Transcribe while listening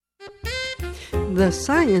The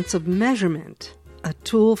science of measurement, a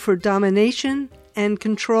tool for domination and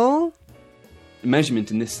control?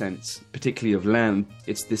 Measurement in this sense, particularly of land,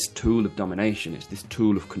 it's this tool of domination, it's this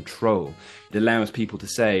tool of control. It allows people to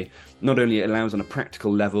say, not only it allows on a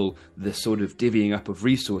practical level the sort of divvying up of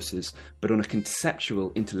resources, but on a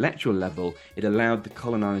conceptual, intellectual level, it allowed the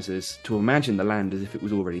colonizers to imagine the land as if it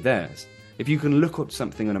was already theirs. If you can look at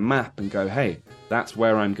something on a map and go, hey, that's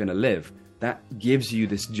where I'm going to live, that gives you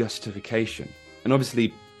this justification. And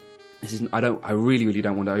obviously, I really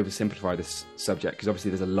don't want to oversimplify this subject, because obviously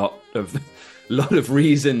there's a lot of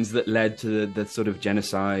reasons that led to the sort of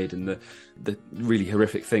genocide and the really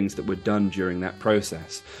horrific things that were done during that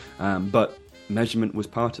process. But measurement was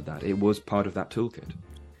part of that. It was part of that toolkit.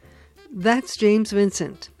 That's James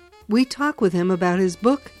Vincent. We talk with him about his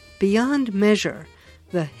book, Beyond Measure,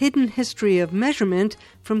 The Hidden History of Measurement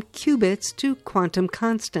from Qubits to Quantum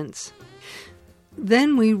Constants.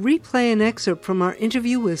 Then we replay an excerpt from our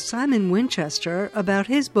interview with Simon Winchester about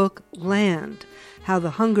his book, Land, How the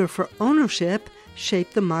Hunger for Ownership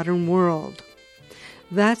Shaped the Modern World.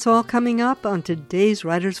 That's all coming up on today's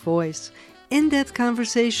Writer's Voice, in-depth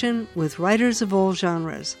conversation with writers of all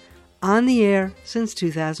genres, on the air since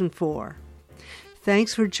 2004.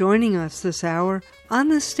 Thanks for joining us this hour on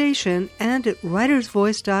the station and at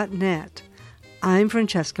writersvoice.net. I'm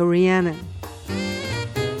Francesca Rhiannon.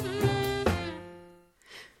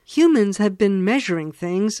 Humans have been measuring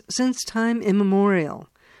things since time immemorial,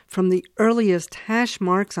 from the earliest hash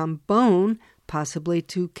marks on bone, possibly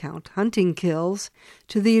to count hunting kills,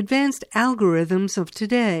 to the advanced algorithms of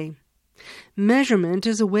today. Measurement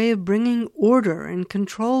is a way of bringing order and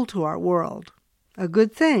control to our world. A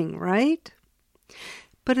good thing, right?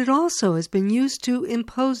 But it also has been used to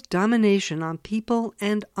impose domination on people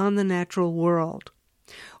and on the natural world,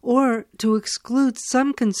 or to exclude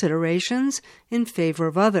some considerations in favor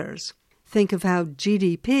of others. Think of how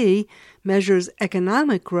GDP measures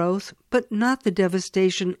economic growth, but not the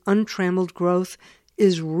devastation untrammeled growth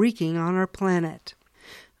is wreaking on our planet.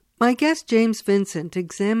 My guest James Vincent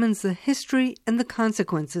examines the history and the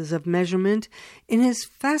consequences of measurement in his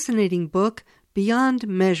fascinating book, Beyond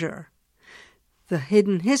Measure, The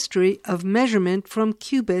Hidden History of Measurement from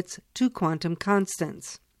Qubits to Quantum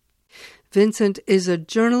Constants. Vincent is a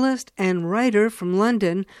journalist and writer from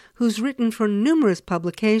London who's written for numerous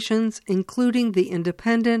publications, including The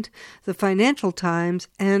Independent, The Financial Times,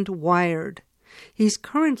 and Wired. He's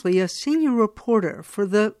currently a senior reporter for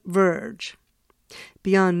The Verge.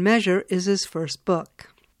 Beyond Measure is his first book.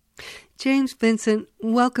 James Vincent,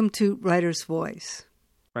 welcome to Writer's Voice.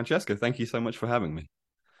 Francesca, thank you so much for having me.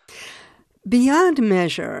 Beyond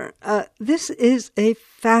Measure, this is a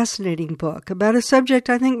fascinating book about a subject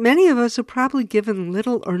I think many of us have probably given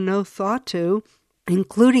little or no thought to,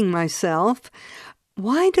 including myself.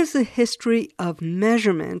 Why does the history of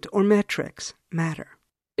measurement or metrics matter?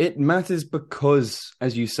 It matters because,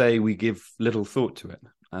 as you say, we give little thought to it.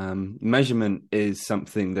 Measurement is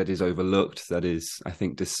something that is overlooked, that is, I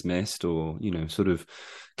think, dismissed or, sort of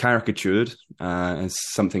caricatured as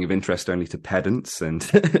something of interest only to pedants and,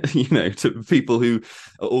 to people who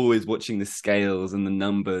are always watching the scales and the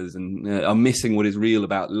numbers and are missing what is real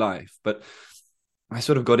about life. But I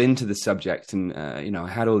sort of got into the subject and, I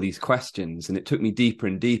had all these questions, and it took me deeper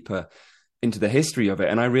and deeper into the history of it.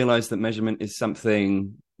 And I realized that measurement is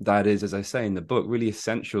something that is, as I say in the book, really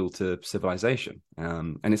essential to civilization.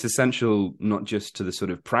 And it's essential not just to the sort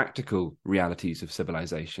of practical realities of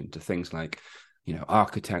civilization, to things like,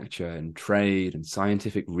 architecture and trade and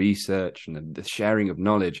scientific research and the sharing of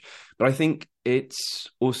knowledge. But I think it's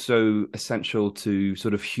also essential to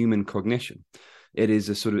sort of human cognition. It is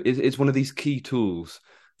it's one of these key tools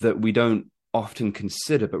that we don't often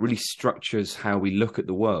consider, but really structures how we look at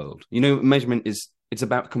the world. Measurement it's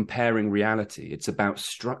about comparing reality. It's about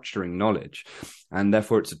structuring knowledge. And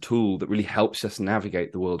therefore, it's a tool that really helps us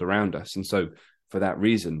navigate the world around us. And so, for that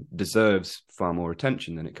reason, deserves far more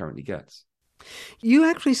attention than it currently gets. You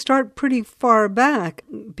actually start pretty far back,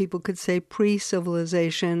 people could say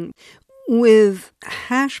pre-civilization, with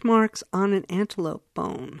hash marks on an antelope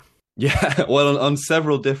bone. Yeah, well, on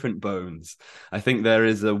several different bones. I think there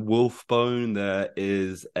is a wolf bone, there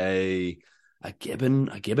is a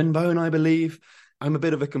gibbon bone, I believe. I'm a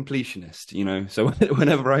bit of a completionist, so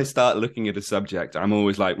whenever I start looking at a subject, I'm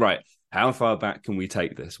always like, right, how far back can we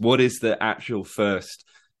take this? What is the actual first,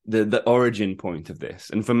 the origin point of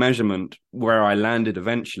this? And for measurement, where I landed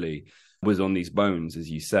eventually was on these bones, as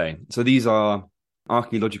you say. So these are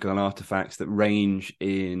archaeological artifacts that range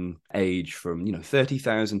in age from,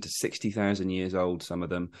 30,000 to 60,000 years old, some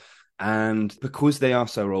of them. And because they are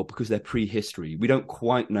so old, because they're prehistory, we don't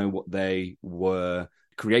quite know what they were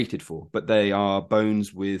created for, but they are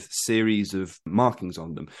bones with series of markings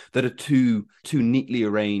on them that are too neatly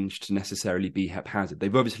arranged to necessarily be haphazard.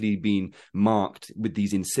 They've obviously been marked with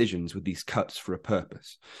these incisions, with these cuts for a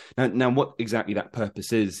purpose. Now what exactly that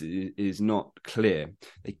purpose is not clear.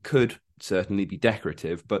 They could certainly be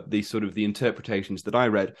decorative, but the interpretations that I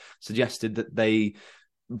read suggested that they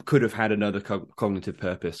could have had another cognitive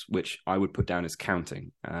purpose, which I would put down as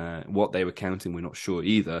counting. What they were counting, we're not sure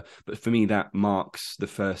either. But for me, that marks the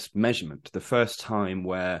first measurement, the first time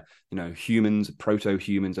where, humans,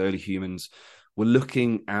 proto-humans, early humans were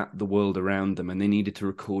looking at the world around them, and they needed to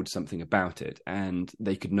record something about it. And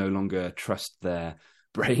they could no longer trust their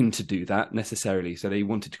brain to do that necessarily. So they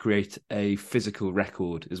wanted to create a physical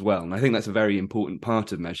record as well. And I think that's a very important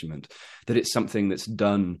part of measurement, that it's something that's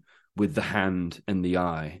done with the hand and the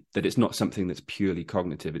eye, that it's not something that's purely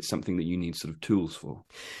cognitive. It's something that you need sort of tools for.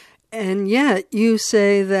 And yet you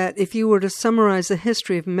say that if you were to summarize the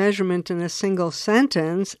history of measurement in a single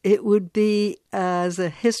sentence, it would be as a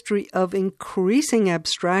history of increasing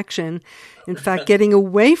abstraction, in fact, getting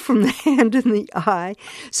away from the hand and the eye.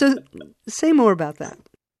 So say more about that.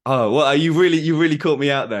 Oh, well, you really caught me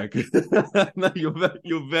out there. No,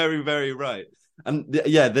 you're very, very right. And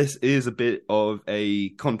yeah, this is a bit of a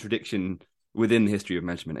contradiction within the history of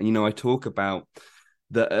measurement. And, I talk about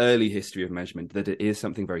the early history of measurement, that it is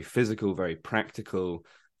something very physical, very practical,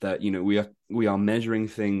 that, we are measuring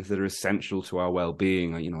things that are essential to our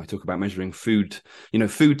well-being. I talk about measuring food,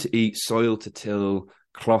 food to eat, soil to till,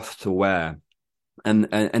 cloth to wear. And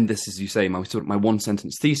this, as you say, my one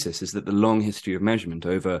sentence thesis is that the long history of measurement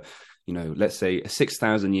over, let's say a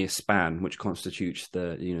 6,000 year span, which constitutes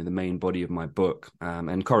the main body of my book,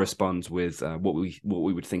 and corresponds with what we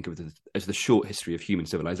would think of as the short history of human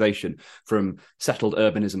civilization from settled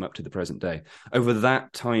urbanism up to the present day. Over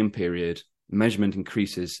that time period, measurement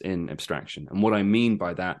increases in abstraction. And what I mean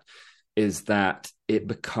by that is that it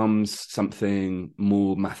becomes something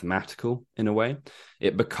more mathematical in a way.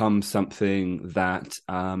 It becomes something that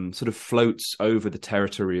sort of floats over the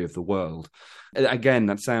territory of the world. Again,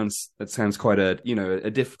 that sounds quite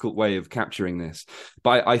a difficult way of capturing this.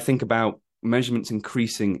 But I think about measurements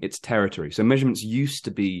increasing its territory. So measurements used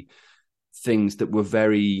to be things that were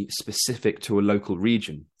very specific to a local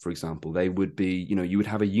region. For example, they would be, you would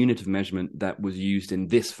have a unit of measurement that was used in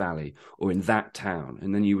this valley or in that town.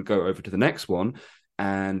 And then you would go over to the next one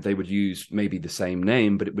and they would use maybe the same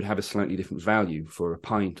name, but it would have a slightly different value for a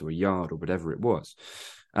pint or a yard or whatever it was.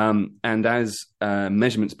 And as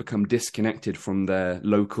measurements become disconnected from their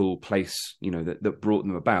local place, that brought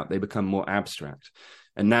them about, they become more abstract.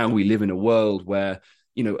 And now we live in a world where,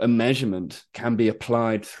 a measurement can be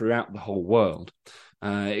applied throughout the whole world.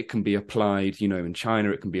 It can be applied, in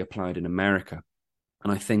China, it can be applied in America.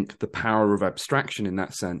 And I think the power of abstraction in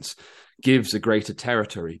that sense gives a greater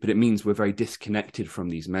territory, but it means we're very disconnected from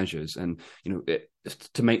these measures. And,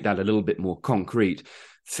 to make that a little bit more concrete,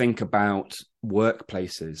 think about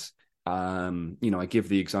workplaces. I give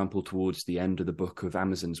the example towards the end of the book of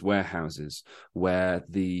Amazon's warehouses, where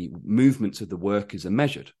the movements of the workers are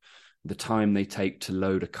measured. The time they take to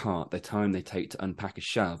load a cart, the time they take to unpack a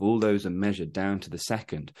shelf, all those are measured down to the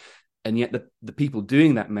second. And yet the people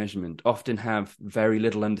doing that measurement often have very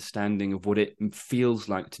little understanding of what it feels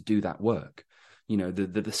like to do that work.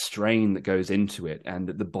 The strain that goes into it and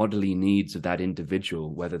the bodily needs of that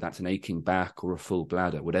individual, whether that's an aching back or a full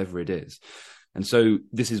bladder, whatever it is. And so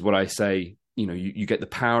this is what I say, you get the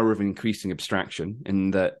power of increasing abstraction in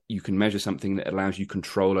that you can measure something that allows you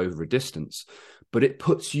control over a distance, but it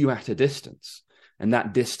puts you at a distance. And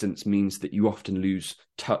that distance means that you often lose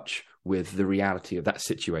touch with the reality of that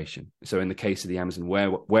situation. So in the case of the Amazon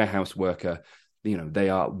warehouse worker, they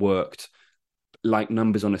are worked like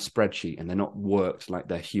numbers on a spreadsheet, and they're not worked like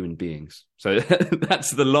they're human beings. So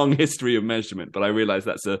that's the long history of measurement, but I realize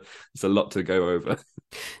it's a lot to go over.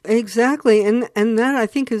 Exactly. And that, I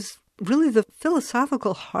think, is really the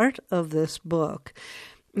philosophical heart of this book.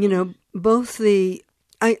 Both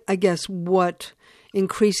I guess what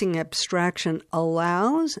increasing abstraction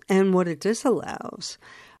allows and what it disallows.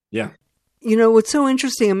 Yeah. What's so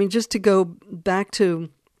interesting, just to go back to,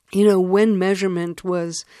 when measurement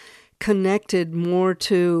was connected more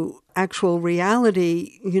to actual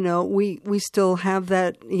reality, we still have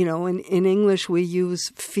that, in English we use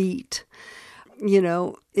feet,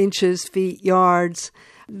 inches, feet, yards,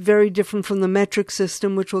 very different from the metric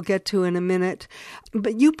system, which we'll get to in a minute.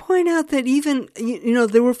 But you point out that even,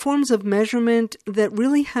 there were forms of measurement that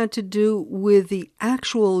really had to do with the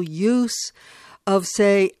actual use of,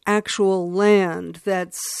 say, actual land,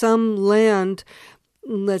 that some land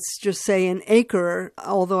let's just say an acre,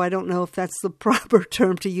 although I don't know if that's the proper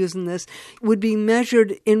term to use in this, would be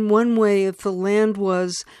measured in one way if the land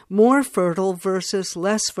was more fertile versus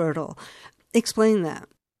less fertile. Explain that.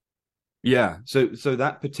 Yeah, so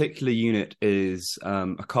that particular unit is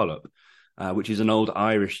a collop, which is an old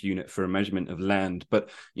Irish unit for a measurement of land. But,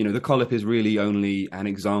 the collop is really only an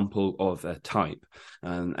example of a type.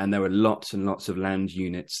 And there were lots and lots of land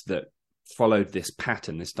units that followed this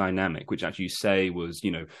pattern, this dynamic, which, as you say, was,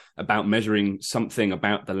 about measuring something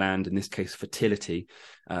about the land, in this case, fertility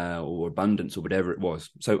or abundance or whatever it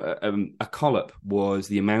was. So a collop was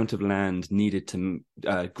the amount of land needed to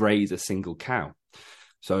graze a single cow.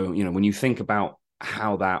 So, when you think about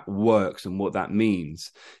how that works and what that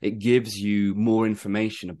means, it gives you more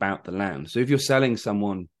information about the land. So if you're selling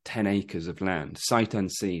someone 10 acres of land, sight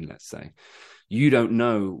unseen, let's say, you don't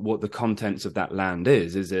know what the contents of that land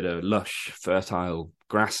is. Is it a lush, fertile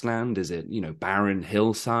grassland? Is it, barren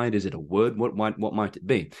hillside? Is it a wood? What might it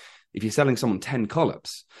be? If you're selling someone 10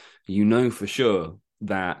 collops, you know for sure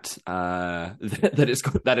that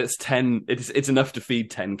it's enough to feed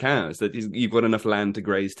 10 cows, that you've got enough land to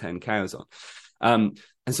graze 10 cows on.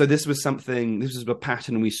 And so this was a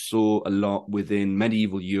pattern we saw a lot within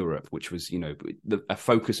medieval Europe, which was, a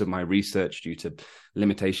focus of my research due to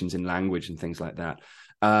limitations in language and things like that.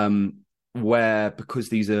 Where, because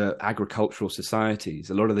these are agricultural societies,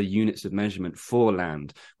 a lot of the units of measurement for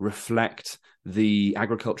land reflect the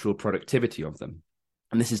agricultural productivity of them.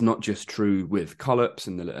 And this is not just true with collops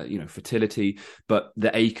and the fertility, but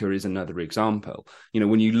the acre is another example.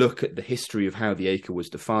 When you look at the history of how the acre was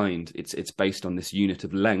defined, it's based on this unit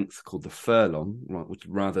of length called the furlong,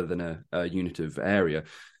 rather than a unit of area.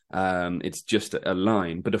 It's just a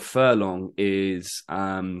line, but a furlong is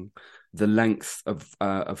the length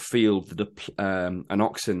of field that an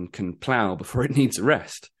oxen can plough before it needs a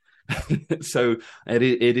rest. So it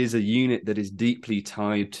is a unit that is deeply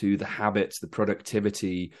tied to the habits, the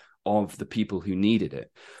productivity of the people who needed it.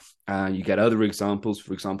 You get other examples.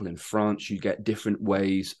 For example, in France, you get different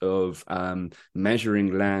ways of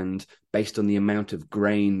measuring land based on the amount of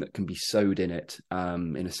grain that can be sowed in it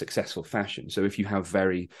in a successful fashion. So if you have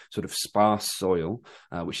very sort of sparse soil,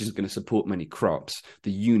 which isn't going to support many crops,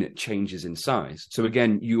 the unit changes in size. So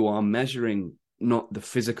again, you are measuring not the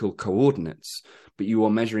physical coordinates, but you are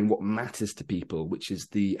measuring what matters to people, which is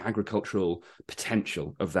the agricultural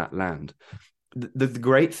potential of that land. The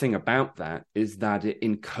great thing about that is that it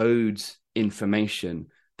encodes information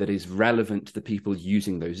that is relevant to the people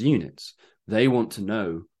using those units. They want to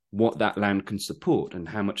know what that land can support and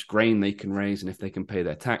how much grain they can raise and if they can pay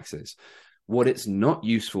their taxes. What it's not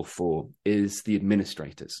useful for is the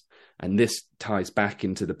administrators. And this ties back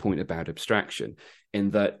into the point about abstraction,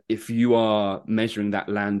 in that if you are measuring that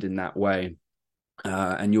land in that way,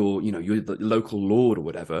 and you're the local lord or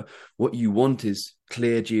whatever, what you want is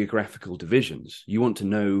clear geographical divisions. You want to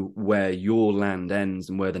know where your land ends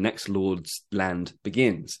and where the next lord's land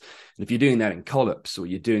begins. And if you're doing that in collops or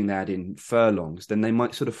you're doing that in furlongs, then they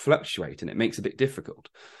might sort of fluctuate and it makes it a bit difficult.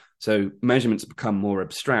 So measurements become more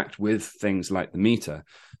abstract with things like the meter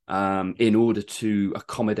in order to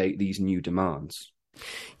accommodate these new demands.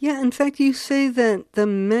 Yeah, in fact, you say that the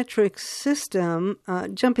metric system,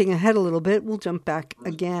 jumping ahead a little bit, we'll jump back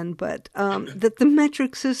again, but that the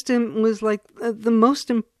metric system was like the most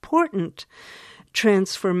important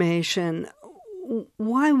transformation.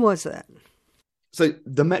 Why was that? So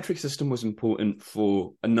the metric system was important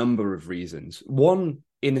for a number of reasons. One,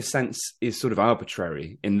 in a sense, is sort of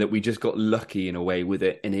arbitrary in that we just got lucky in a way with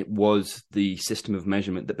it, and it was the system of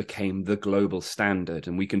measurement that became the global standard.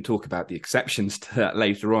 And we can talk about the exceptions to that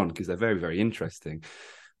later on because they're very, very interesting.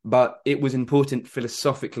 But it was important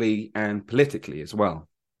philosophically and politically as well.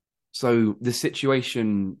 So the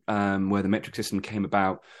situation where the metric system came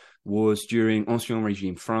about was during Ancien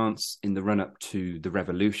Régime France in the run-up to the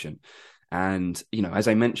revolution. And, as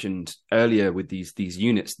I mentioned earlier with these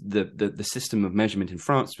units, the system of measurement in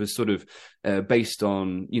France was sort of based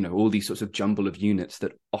on, all these sorts of jumble of units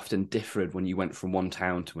that often differed when you went from one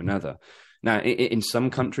town to another. Now, in some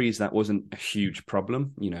countries, that wasn't a huge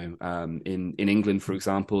problem. In England, for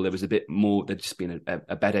example, there was a bit more, there'd just been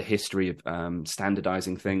a better history of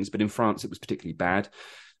standardizing things. But in France, it was particularly bad.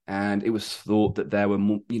 And it was thought that there were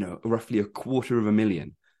more, roughly a quarter of a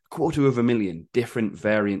million different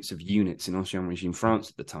variants of units in Ancien Régime France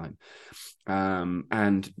at the time.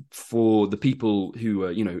 And for the people who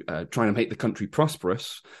were, trying to make the country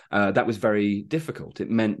prosperous, that was very difficult. It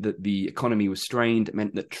meant that the economy was strained. It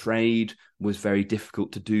meant that trade was very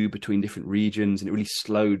difficult to do between different regions, and it really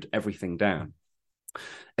slowed everything down.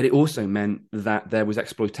 And it also meant that there was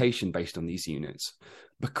exploitation based on these units.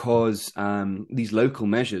 because these local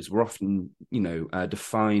measures were often,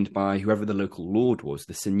 defined by whoever the local lord was,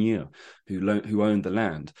 the seigneur who owned the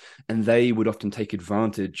land, and they would often take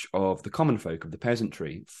advantage of the common folk, of the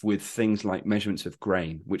peasantry, with things like measurements of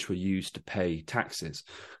grain, which were used to pay taxes.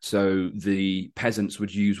 So the peasants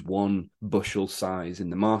would use 1 bushel size in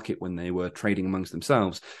the market when they were trading amongst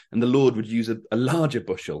themselves, and the lord would use a larger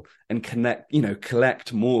bushel and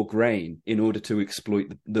collect more grain in order to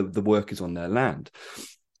exploit the workers on their land.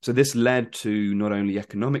 So this led to not only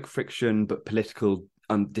economic friction, but political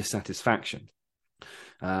dissatisfaction.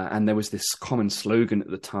 And there was this common slogan at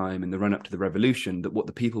the time in the run-up to the revolution that what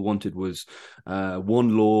the people wanted was 1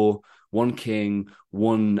 law, 1 king,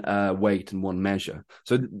 1 weight and 1 measure.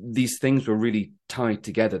 So these things were really tied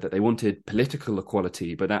together, that they wanted political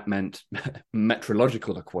equality, but that meant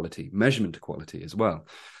metrological equality, measurement equality as well.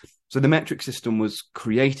 So the metric system was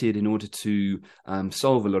created in order to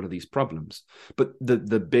solve a lot of these problems. But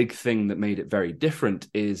the big thing that made it very different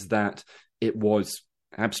is that it was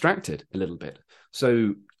abstracted a little bit.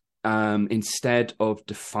 So instead of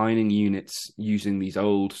defining units using these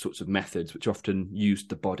old sorts of methods, which often used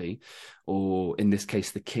the body, or in this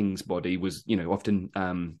case, the king's body was, often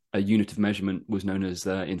a unit of measurement was known as,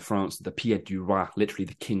 in France, the pied du roi, literally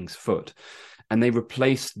the king's foot. And they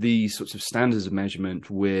replaced these sorts of standards of measurement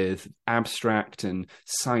with abstract and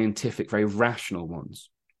scientific, very rational ones.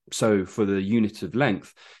 So for the unit of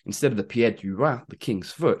length, instead of the pied du roi, the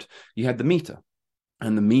king's foot, you had the meter.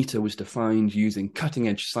 And the meter was defined using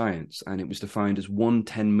cutting-edge science, and it was defined as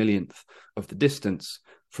 1/10,000,000th of the distance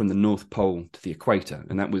from the North Pole to the equator.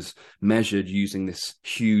 And that was measured using this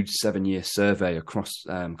huge 7-year survey across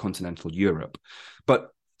continental Europe. But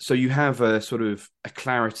so you have a sort of a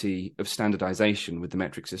clarity of standardization with the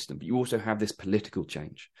metric system, but you also have this political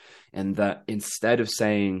change, and that instead of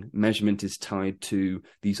saying measurement is tied to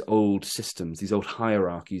these old systems, these old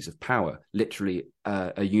hierarchies of power, literally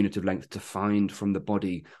a unit of length defined from the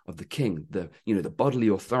body of the king, the bodily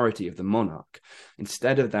authority of the monarch.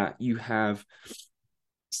 Instead of that, you have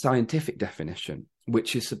scientific definition,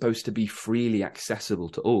 which is supposed to be freely accessible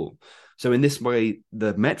to all. So in this way,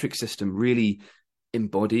 the metric system really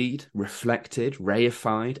embodied, reflected,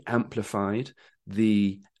 reified, amplified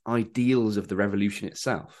the ideals of the revolution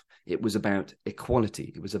itself. It was about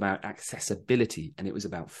equality, it was about accessibility, and it was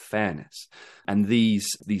about fairness. And these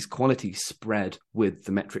qualities spread with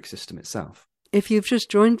the metric system itself. If you've just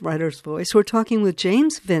joined Writer's Voice, we're talking with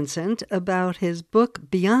James Vincent about his book,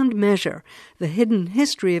 Beyond Measure, The Hidden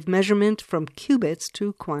History of Measurement from Qubits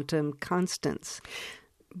to Quantum Constants.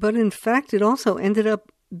 But in fact, it also ended up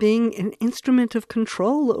being an instrument of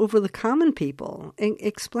control over the common people.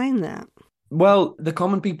 Explain that. Well, the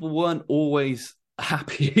common people weren't always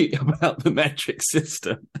happy about the metric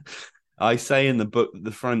system. I say in the book that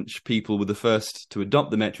the French people were the first to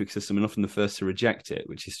adopt the metric system and often the first to reject it,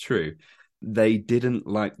 which is true. They didn't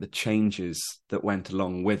like the changes that went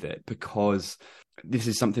along with it, because this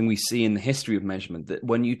is something we see in the history of measurement, that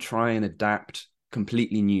when you try and adapt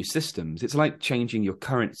completely new systems, it's like changing your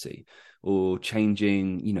currency or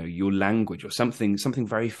changing, your language or something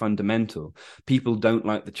very fundamental. People don't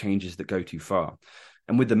like the changes that go too far.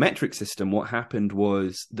 And with the metric system, what happened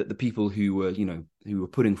was that the people who were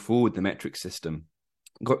putting forward the metric system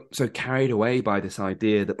got so carried away by this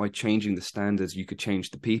idea that by changing the standards, you could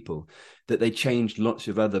change the people, that they changed lots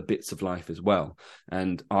of other bits of life as well.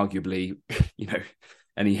 And arguably,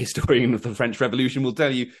 any historian of the French Revolution will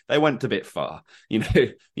tell you they went a bit far.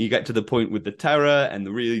 You get to the point with the terror and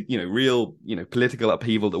the real political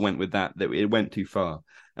upheaval that went with that it went too far.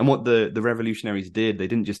 And what the revolutionaries did, they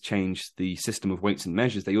didn't just change the system of weights and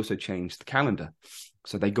measures, they also changed the calendar.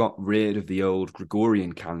 So they got rid of the old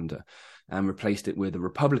Gregorian calendar and replaced it with a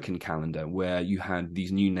Republican calendar, where you had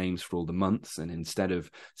these new names for all the months, and instead of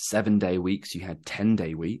 7-day weeks, you had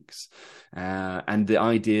 10-day weeks. And the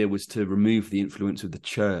idea was to remove the influence of the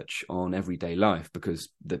church on everyday life, because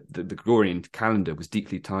the Gregorian calendar was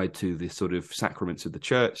deeply tied to the sort of sacraments of the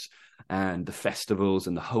church and the festivals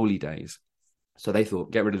and the holy days. So they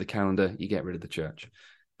thought, get rid of the calendar, you get rid of the church.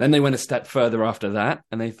 Then they went a step further after that,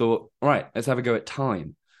 and they thought, all right, let's have a go at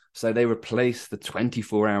time. So they replaced the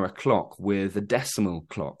 24-hour clock with a decimal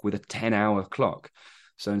clock, with a 10-hour clock.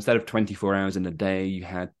 So instead of 24 hours in a day, you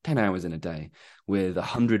had 10 hours in a day, with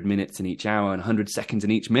 100 minutes in each hour and 100 seconds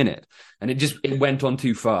in each minute. And it went on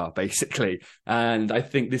too far, basically. And I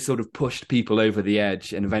think this sort of pushed people over the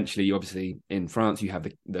edge. And eventually, obviously, in France, you have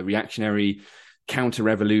the reactionary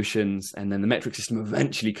counter-revolutions, and then the metric system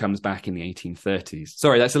eventually comes back in the 1830s.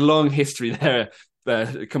 Sorry, that's a long history there,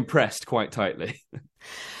 compressed quite tightly.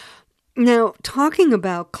 Now, talking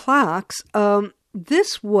about clocks,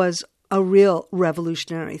 this was a real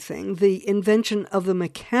revolutionary thing. The invention of the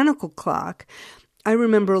mechanical clock. I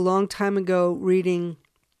remember a long time ago reading,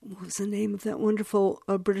 what was the name of that wonderful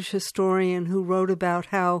British historian who wrote about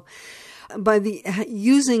how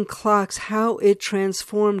using clocks, how it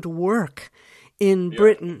transformed work in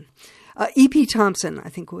Britain. E.P. Thompson, I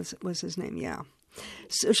think was his name, yeah.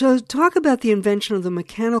 So talk about the invention of the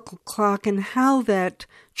mechanical clock and how that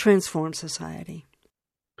transformed society.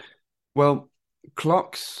 Well,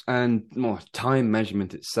 clocks and time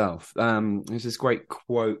measurement itself. There's this great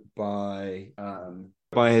quote by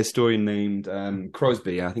a historian named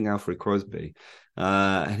Crosby, I think Alfred Crosby.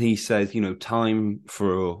 And he says, time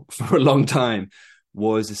for a long time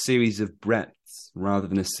was a series of breadths rather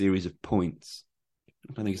than a series of points.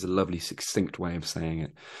 I think it's a lovely, succinct way of saying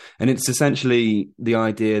it. And it's essentially the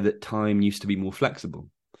idea that time used to be more flexible.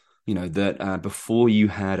 That before you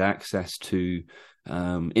had access to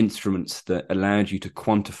instruments that allowed you to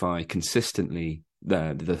quantify consistently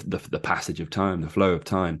the passage of time, the flow of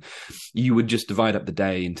time, you would just divide up the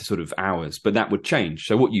day into sort of hours, but that would change.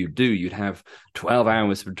 So what you'd do, you'd have 12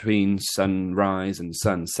 hours between sunrise and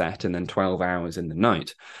sunset, and then 12 hours in the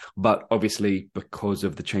night. But obviously, because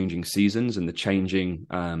of the changing seasons and the changing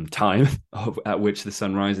time at which the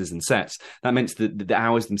sun rises and sets, that meant that the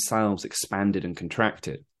hours themselves expanded and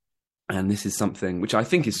contracted. And this is something which I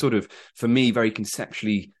think is sort of, for me, very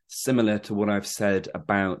conceptually similar to what I've said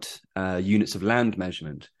about units of land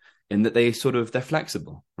measurement, in that they're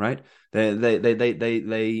flexible, right? They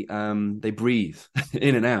breathe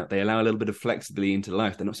in and out. They allow a little bit of flexibility into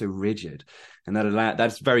life. They're not so rigid, and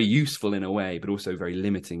that's very useful in a way, but also very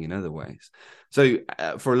limiting in other ways. So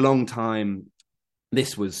for a long time,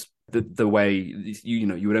 this was the way you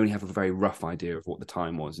would only have a very rough idea of what the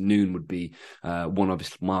time was. Noon would be one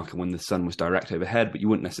obvious marker when the sun was direct overhead, but you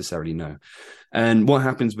wouldn't necessarily know. And what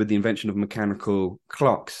happens with the invention of mechanical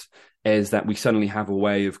clocks is that we suddenly have a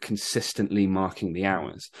way of consistently marking the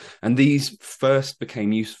hours. And these first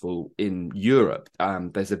became useful in Europe.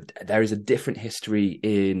 There is a different history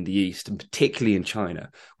in the East, and particularly in China,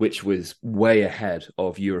 which was way ahead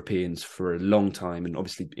of Europeans for a long time, and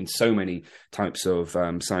obviously in so many types of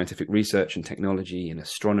scientific research and technology and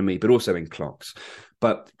astronomy, but also in clocks.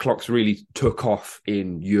 But clocks really took off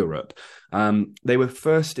in Europe. They were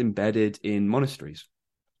first embedded in monasteries,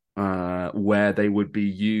 where they would be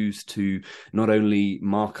used to not only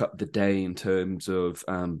mark up the day in terms of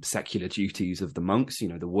secular duties of the monks,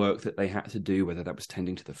 the work that they had to do, whether that was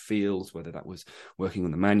tending to the fields, whether that was working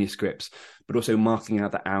on the manuscripts, but also marking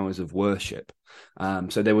out the hours of worship.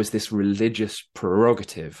 So there was this religious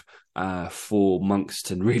prerogative for monks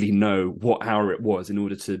to really know what hour it was in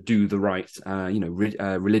order to do the right,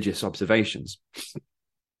 religious observations.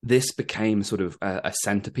 This became sort of a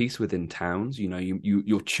centerpiece within towns.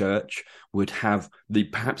 Your church would have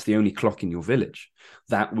perhaps the only clock in your village.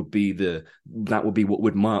 That would be what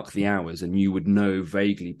would mark the hours, and you would know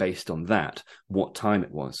vaguely based on that what time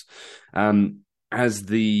it was. As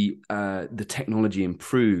the technology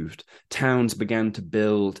improved, towns began to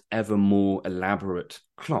build ever more elaborate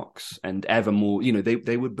clocks, and ever more,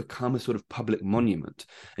 they would become a sort of public monument.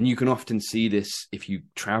 And you can often see this if you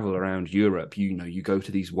travel around Europe. You go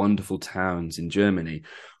to these wonderful towns in Germany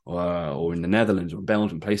or in the Netherlands or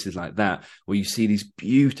Belgium, places like that, where you see these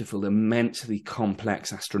beautiful, immensely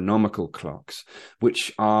complex astronomical clocks,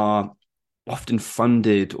 which are often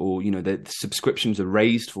funded, or the subscriptions are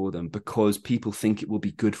raised for them because people think it will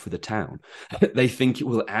be good for the town. They think it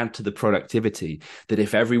will add to the productivity, that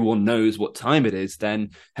if everyone knows what time it is, then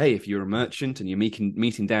hey, if you're a merchant and you're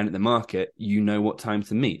meeting down at the market, you know what time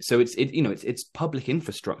to meet. So it's public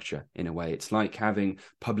infrastructure in a way. It's like having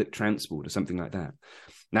public transport or something like that.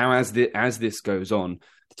 Now, as this goes on,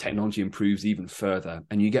 the technology improves even further,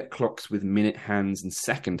 and you get clocks with minute hands and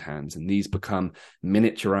second hands, and these become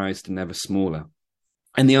miniaturized and ever smaller.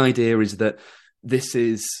 And the idea is that this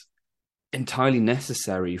is entirely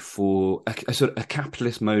necessary for a sort of a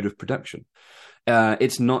capitalist mode of production.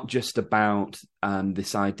 It's not just about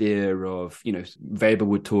this idea of, Weber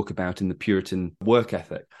would talk about in the Puritan work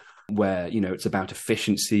ethic, where, it's about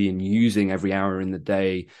efficiency and using every hour in the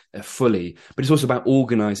day fully, but it's also about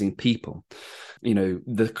organizing people.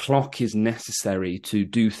 The clock is necessary to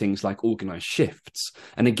do things like organize shifts.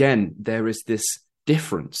 And again, there is this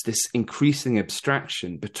difference, this increasing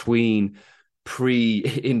abstraction between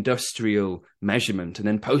pre-industrial measurement and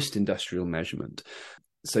then post-industrial measurement.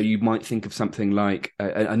 So you might think of something like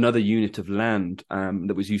another unit of land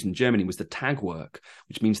that was used in Germany was the tag work,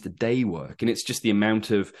 which means the day work. And it's just the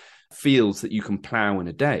amount of fields that you can plow in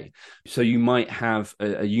a day. So you might have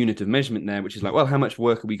a unit of measurement there, which is like, well, how much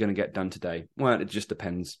work are we going to get done today? Well, it just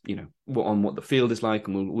depends, on what the field is like,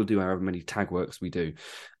 and we'll do however many tag works we do.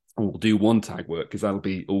 We'll do one tag work because that'll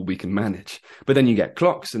be all we can manage. But then you get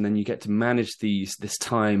clocks, and then you get to manage this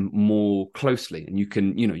time more closely, and you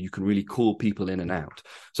can really call people in and out.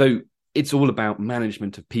 So it's all about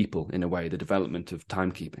management of people in a way, the development of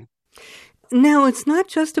timekeeping. Now, it's not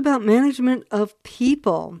just about management of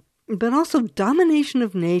people, but also domination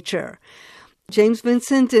of nature. James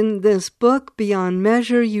Vincent, in this book, Beyond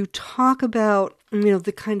Measure, you talk about,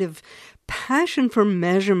 the kind of passion for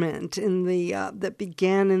measurement that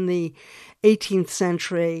began in the 18th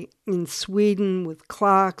century in Sweden with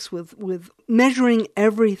clocks, with measuring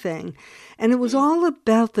everything. And it was all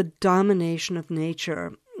about the domination of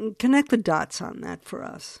nature. Connect the dots on that for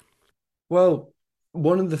us. Well,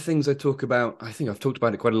 one of the things I talk about, I think I've talked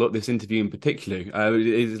about it quite a lot, this interview in particular,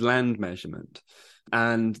 is land measurement.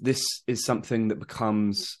 And this is something that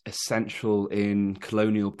becomes essential in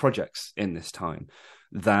colonial projects in this time.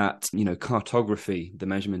 That, cartography, the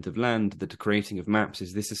measurement of land, the creating of maps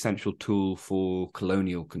is this essential tool for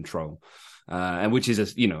colonial control, and which is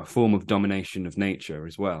a form of domination of nature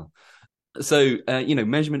as well. So,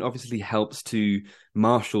 measurement obviously helps to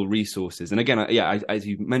marshal resources. And again, as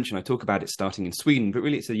you mentioned, I talk about it starting in Sweden, but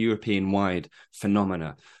really it's a European-wide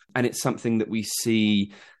phenomena. And it's something that we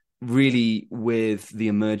see really with the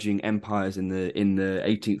emerging empires in the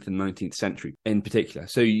 18th and 19th century in particular.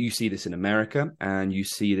 So you see this in America, and you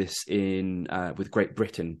see this with Great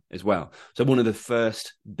Britain as well. So one of the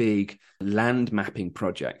first big land mapping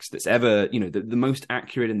projects that's ever, the most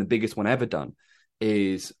accurate and the biggest one ever done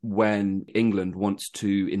is when England wants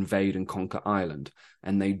to invade and conquer Ireland.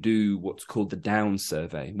 And they do what's called the Downs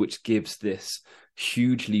Survey, which gives this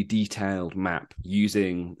hugely detailed map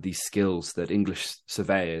using these skills that English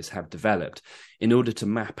surveyors have developed in order to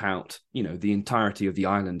map out, the entirety of the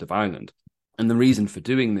island of Ireland. And the reason for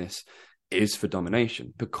doing this is for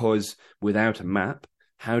domination, because without a map,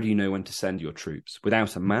 how do you know when to send your troops?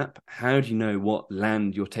 Without a map, how do you know what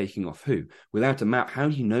land you're taking off who? Without a map, how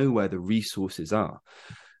do you know where the resources are?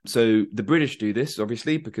 So the British do this,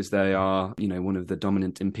 obviously, because they are, one of the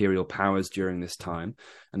dominant imperial powers during this time.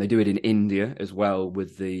 And they do it in India as well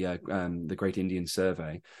with the Great Indian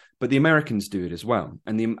Survey. But the Americans do it as well.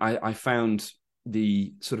 And I found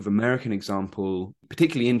the sort of American example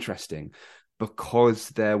particularly interesting because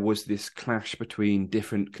there was this clash between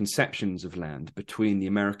different conceptions of land between the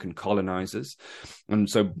American colonizers. And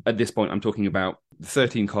so at this point, I'm talking about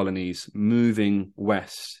 13 colonies moving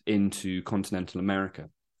west into continental America.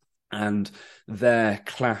 And their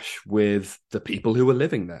clash with the people who were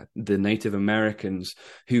living there, the Native Americans,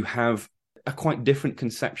 who have a quite different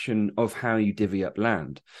conception of how you divvy up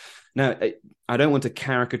land. Now, I don't want to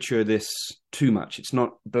caricature this too much. It's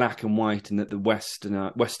not black and white in that the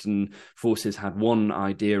Western forces had one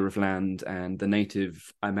idea of land and the Native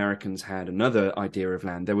Americans had another idea of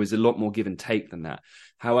land. There was a lot more give and take than that.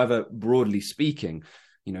 However, broadly speaking,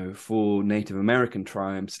 for Native American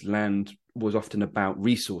tribes, land was often about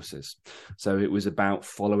resources. So it was about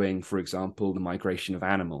following, for example, the migration of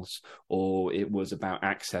animals, or it was about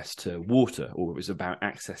access to water, or it was about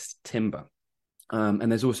access to timber.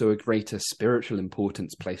 And there's also a greater spiritual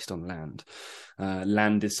importance placed on land.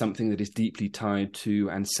 Land is something that is deeply tied to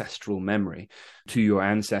ancestral memory, to your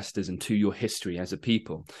ancestors and to your history as a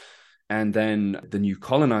people. And then the new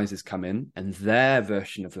colonizers come in, and their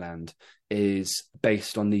version of land is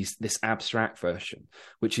based on this abstract version,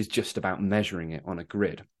 which is just about measuring it on a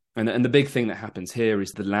grid. And the big thing that happens here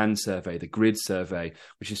is the land survey, the grid survey,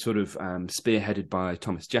 which is sort of spearheaded by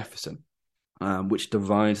Thomas Jefferson, which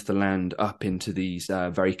divides the land up into these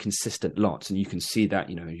very consistent lots. And you can see that,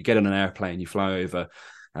 you get on an airplane, you fly over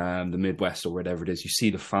the Midwest or whatever it is, you see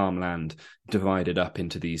the farmland divided up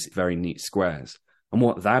into these very neat squares. And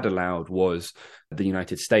what that allowed was the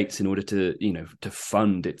United States, in order to, to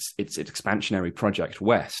fund its expansionary project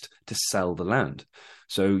west, to sell the land.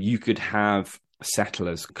 So you could have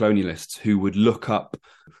settlers, colonialists, who would look up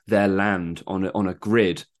their land on a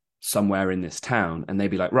grid somewhere in this town, and they'd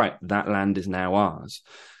be like, right, that land is now ours.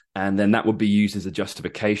 And then that would be used as a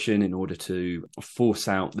justification in order to force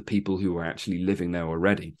out the people who were actually living there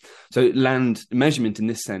already. So land measurement in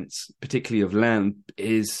this sense, particularly of land,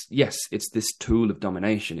 is, yes, it's this tool of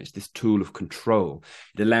domination. It's this tool of control.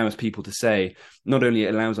 It allows people to say, not only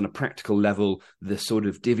it allows on a practical level the sort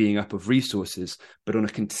of divvying up of resources, but on a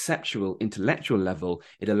conceptual, intellectual level,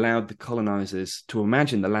 it allowed the colonizers to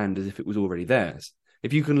imagine the land as if it was already theirs.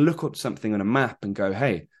 If you can look at something on a map and go,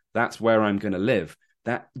 hey, that's where I'm going to live,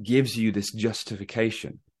 that gives you this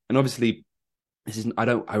justification. And obviously,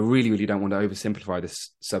 I really don't want to oversimplify this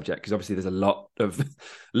subject, because obviously there's a lot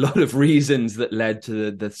of reasons that led to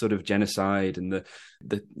the sort of genocide and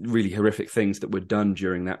the really horrific things that were done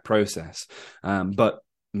during that process. But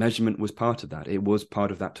measurement was part of that. It was part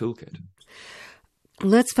of that toolkit.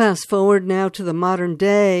 Let's fast forward now to the modern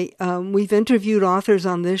day. We've interviewed authors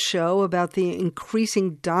on this show about the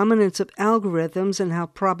increasing dominance of algorithms and how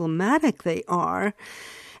problematic they are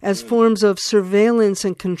as forms of surveillance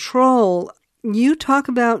and control. You talk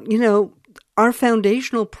about, our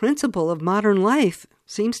foundational principle of modern life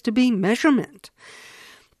seems to be measurement.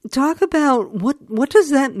 Talk about what does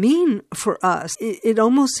that mean for us? It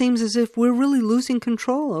almost seems as if we're really losing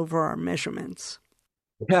control over our measurements.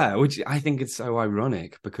 Yeah, which I think is so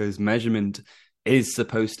ironic, because measurement is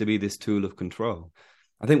supposed to be this tool of control.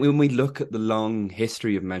 I think when we look at the long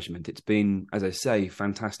history of measurement, it's been, as I say,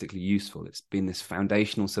 fantastically useful. It's been this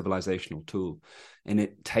foundational civilizational tool, and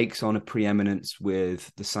it takes on a preeminence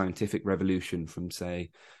with the scientific revolution from,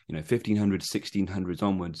 say, 1500s, 1600s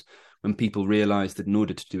onwards, when people realized that in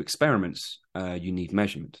order to do experiments, you need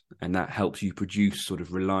measurement, and that helps you produce sort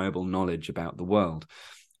of reliable knowledge about the world.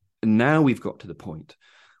 And now we've got to the point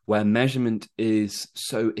where measurement is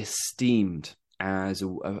so esteemed as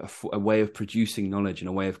a way of producing knowledge and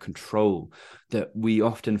a way of control that we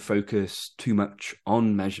often focus too much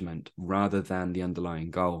on measurement rather than the underlying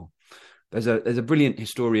goal. There's a brilliant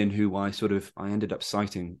historian who I ended up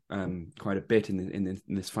citing quite a bit in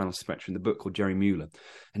this final spectrum in the book, called Jerry Mueller,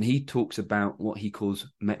 and he talks about what he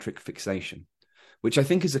calls metric fixation, which I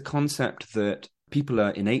think is a concept that people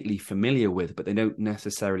are innately familiar with, but they don't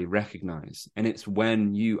necessarily recognize. And it's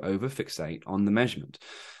when you overfixate on the measurement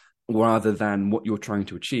rather than what you're trying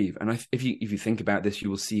to achieve. And if you think about this, you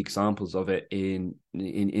will see examples of it in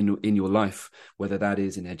your life, whether that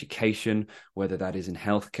is in education, whether that is in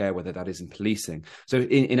healthcare, whether that is in policing. So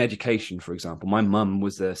in education, for example, my mum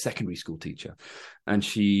was a secondary school teacher, and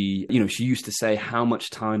she used to say how much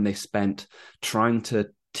time they spent trying to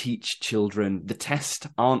teach children the test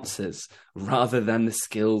answers rather than the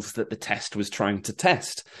skills that the test was trying to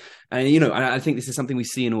test. And, I think this is something we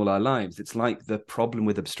see in all our lives. It's like the problem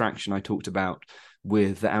with abstraction I talked about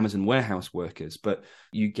with the Amazon warehouse workers, but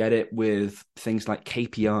you get it with things like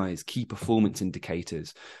KPIs, key performance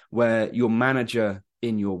indicators, where your manager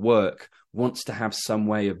in your work wants to have some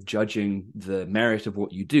way of judging the merit of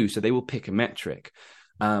what you do. So they will pick a metric.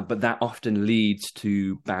 But that often leads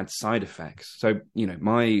to bad side effects. So,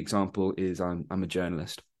 my example is I'm a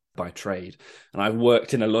journalist by trade, and I've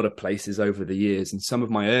worked in a lot of places over the years. And some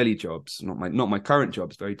of my early jobs, not my current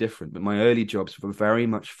jobs, very different, but my early jobs were very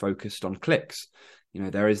much focused on clicks.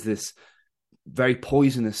 There is this very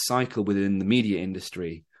poisonous cycle within the media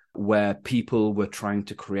industry where people were trying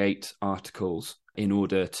to create articles in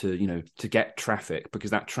order to get traffic,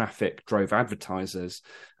 because that traffic drove advertisers,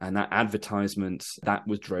 and that advertisement, that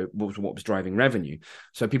was what was driving revenue.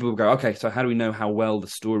 So people would go, okay, so how do we know how well the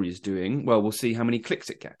story is doing? Well, we'll see how many clicks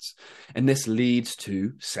it gets. And this leads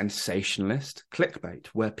to sensationalist clickbait,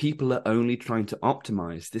 where people are only trying to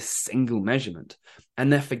optimize this single measurement,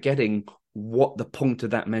 and they're forgetting what the point of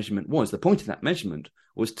that measurement was. The point of that measurement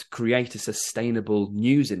was to create a sustainable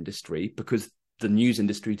news industry, because the news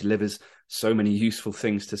industry delivers so many useful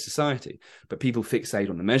things to society. But people fixate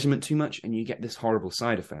on the measurement too much, and you get this horrible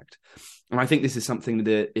side effect. And I think this is something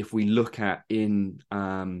that if we look at in,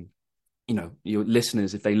 your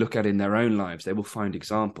listeners, if they look at in their own lives, they will find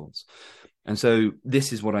examples. And so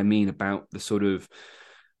this is what I mean about the sort of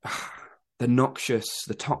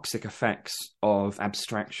the toxic effects of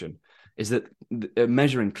abstraction, is that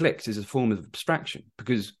measuring clicks is a form of abstraction,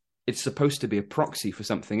 because it's supposed to be a proxy for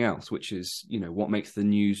something else, which is, what makes the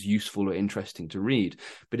news useful or interesting to read.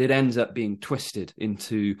 But it ends up being twisted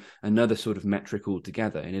into another sort of metric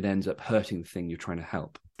altogether, and it ends up hurting the thing you're trying to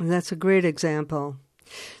help. That's a great example.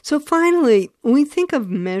 So finally, we think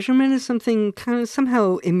of measurement as something kind of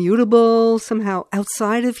somehow immutable, somehow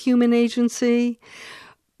outside of human agency.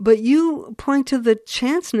 But you point to the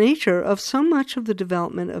chance nature of so much of the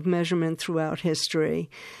development of measurement throughout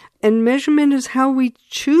history. And measurement is how we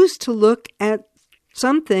choose to look at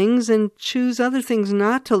some things and choose other things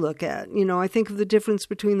not to look at. I think of the difference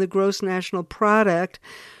between the gross national product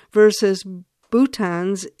versus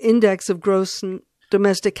Bhutan's index of gross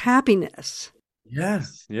domestic happiness.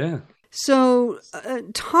 Yes, yeah. So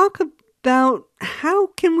talk about how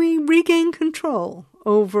can we regain control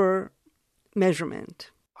over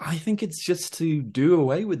measurement? I think it's just to do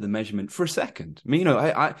away with the measurement for a second. I mean,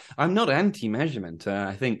 I'm not anti-measurement.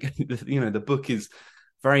 I think, the book is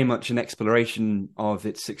very much an exploration of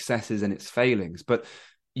its successes and its failings. But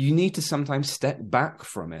you need to sometimes step back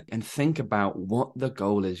from it and think about what the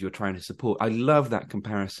goal is you're trying to support. I love that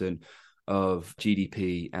comparison of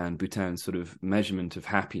GDP and Bhutan's sort of measurement of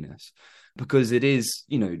happiness, because it is,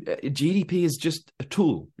 GDP is just a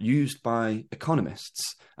tool used by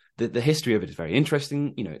economists. The history of it is very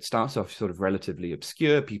interesting. It starts off sort of relatively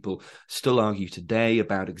obscure. People still argue today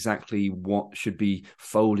about exactly what should be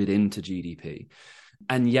folded into GDP.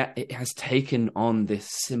 And yet it has taken on this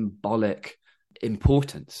symbolic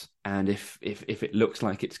importance. And if it looks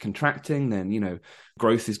like it's contracting, then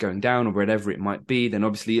growth is going down, or whatever it might be, then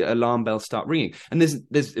obviously alarm bells start ringing. And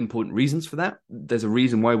there's important reasons for that. There's a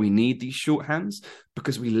reason why we need these shorthands,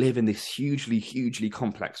 because we live in this hugely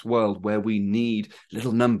complex world where we need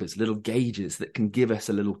little numbers, little gauges that can give us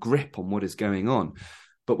a little grip on what is going on.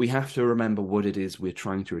 But we have to remember what it is we're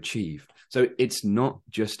trying to achieve. So it's not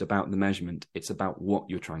just about the measurement, it's about what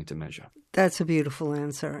you're trying to measure. That's a beautiful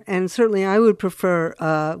answer. And certainly I would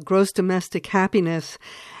prefer gross domestic happiness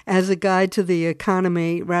as a guide to the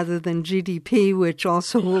economy rather than GDP, which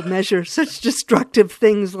also will measure such destructive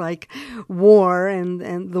things like war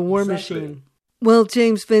and the war machine. Well,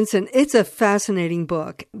 James Vincent, it's a fascinating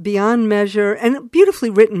book, beyond measure, and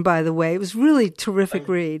beautifully written, by the way. It was really a terrific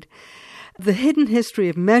read. The Hidden History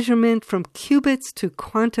of Measurement, from Qubits to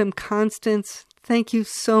Quantum Constants. Thank you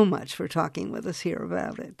so much for talking with us here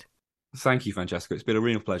about it. Thank you, Francesca. It's been a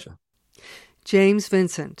real pleasure. James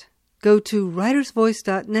Vincent. Go to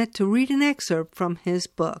writersvoice.net to read an excerpt from his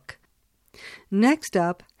book. Next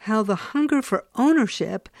up, how the hunger for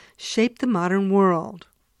ownership shaped the modern world.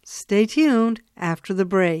 Stay tuned after the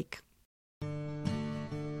break.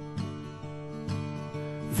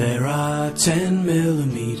 There are 10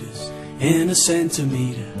 millimeters in a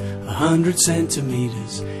centimeter, 100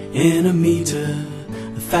 centimeters in a meter,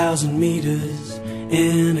 1,000 meters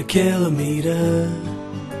in a kilometer.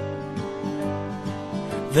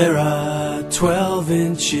 There are 12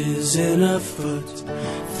 inches in a foot,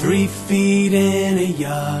 3 feet in a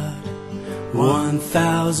yard,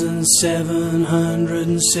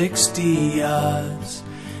 1,760 yards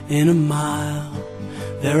in a mile.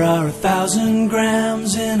 There are 1,000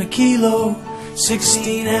 grams in a kilo,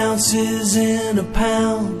 16 ounces in a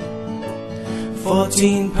pound,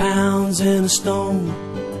 14 pounds in a stone.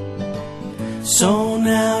 So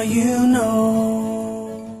now you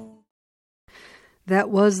know. That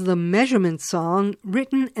was the Measurement Song,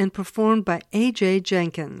 written and performed by A.J.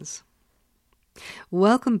 Jenkins.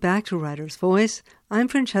 Welcome back to Writer's Voice. I'm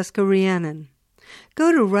Francesca Rhiannon.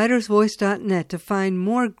 Go to writersvoice.net to find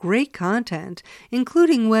more great content,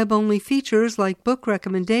 including web-only features like book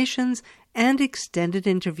recommendations and extended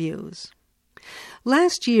interviews.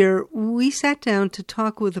 Last year, we sat down to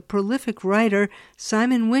talk with the prolific writer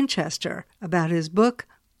Simon Winchester about his book,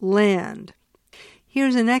 Land.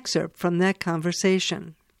 Here's an excerpt from that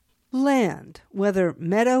conversation. Land, whether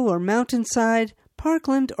meadow or mountainside,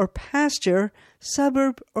 parkland or pasture,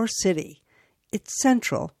 suburb or city, it's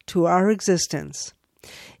central to our existence.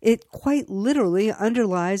 It quite literally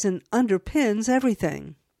underlies and underpins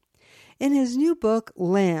everything. In his new book,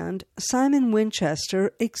 Land, Simon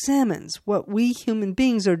Winchester examines what we human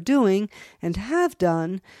beings are doing and have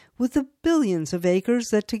done with the billions of acres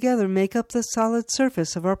that together make up the solid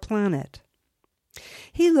surface of our planet.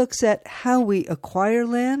 He looks at how we acquire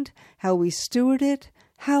land, how we steward it,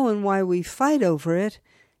 how and why we fight over it,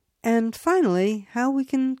 and finally, how we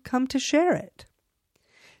can come to share it.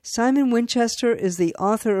 Simon Winchester is the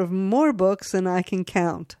author of more books than I can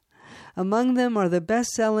count. Among them are the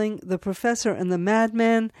best-selling The Professor and the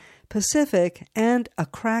Madman, Pacific, and A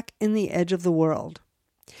Crack in the Edge of the World.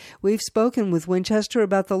 We've spoken with Winchester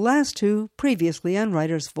about the last two previously on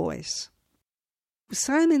Writer's Voice.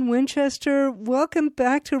 Simon Winchester, welcome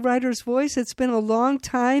back to Writer's Voice. It's been a long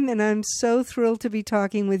time, and I'm so thrilled to be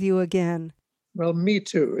talking with you again. Well, me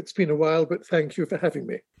too. It's been a while, but thank you for having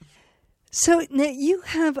me. So now you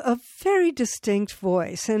have a very distinct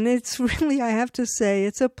voice, and it's really, I have to say,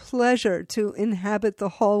 it's a pleasure to inhabit the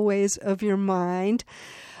hallways of your mind.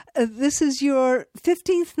 This is your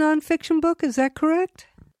 15th nonfiction book, is that correct?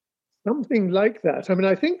 Something like that. I mean,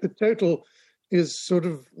 I think the total is sort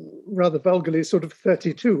of, rather vulgarly, sort of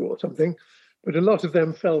 32 or something, but a lot of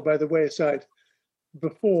them fell by the wayside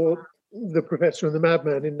before The Professor and the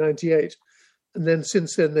Madman in 98. And then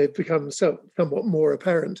since then, they've become somewhat more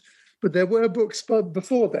apparent. But there were books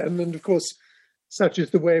before then, and of course, such is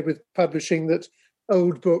the way with publishing that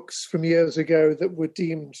old books from years ago that were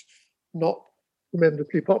deemed not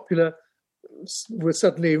tremendously popular were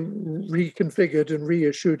suddenly reconfigured and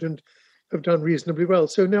reissued and have done reasonably well.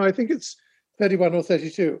 So now I think it's 31 or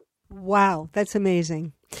 32. Wow, that's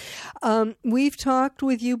amazing. We've talked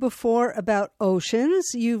with you before about oceans.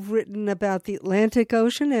 You've written about the Atlantic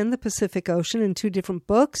Ocean and the Pacific Ocean in 2 different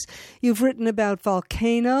books. You've written about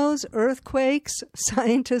volcanoes, earthquakes,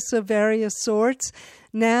 scientists of various sorts.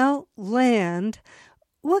 Now, land.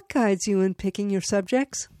 What guides you in picking your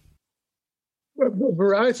subjects? Well, a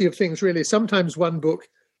variety of things, really. Sometimes one book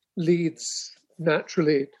leads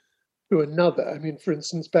naturally to another. I mean, for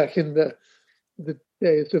instance, back in the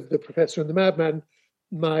days of The Professor and the Madman,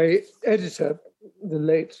 my editor, the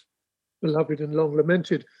late, beloved and long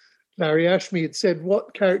lamented Larry Ashmead, said,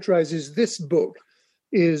 what characterizes this book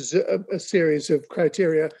is a series of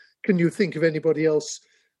criteria. Can you think of anybody else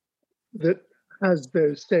that has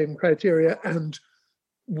those same criteria, and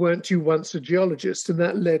weren't you once a geologist? And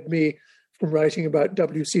that led me from writing about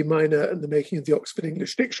W.C. Minor and the making of the Oxford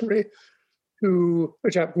English Dictionary to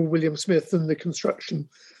a chap called William Smith and the construction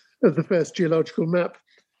of the first geological map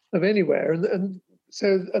of anywhere. And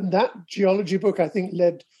that geology book, I think,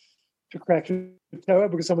 led to Krakatoa,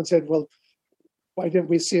 because someone said, well, why don't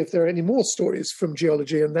we see if there are any more stories from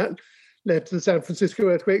geology? And that led to the San Francisco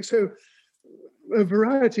earthquake. So a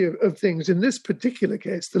variety of things. In this particular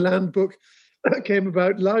case, the land book came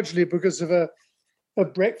about largely because of a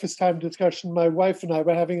breakfast time discussion my wife and I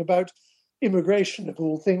were having about immigration, of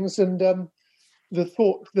all things, and the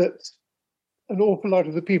thought that an awful lot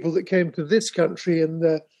of the people that came to this country in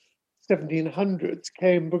the 1700s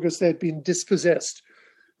came because they'd been dispossessed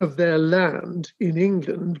of their land in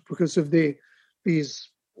England because of these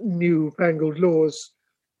newfangled laws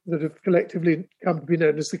that have collectively come to be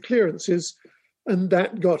known as the clearances. And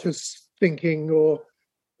that got us thinking, or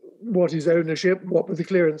what is ownership? What were the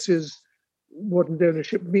clearances? What did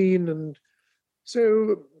ownership mean? And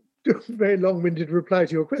so, very long-winded reply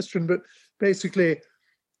to your question, but basically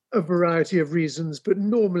a variety of reasons, but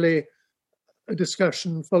normally a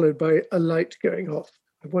discussion followed by a light going off.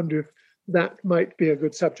 I wonder if that might be a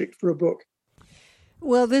good subject for a book.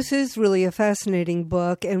 Well, this is really a fascinating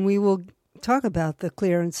book, and we will talk about the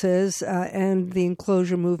clearances and the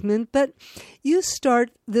enclosure movement. But you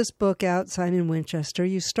start this book out, Simon Winchester,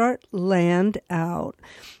 you start land out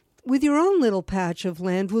with your own little patch of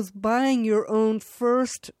land, with buying your own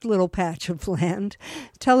first little patch of land.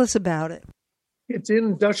 Tell us about it. It's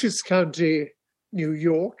in Dutchess County, New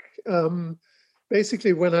York.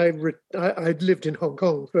 Basically, when I'd lived in Hong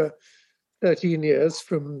Kong for 13 years,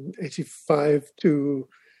 from 85 to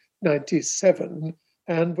 97.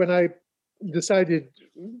 And when I decided,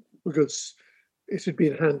 because it had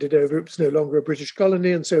been handed over, it was no longer a British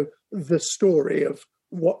colony, and so the story of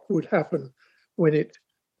what would happen when it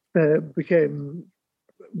became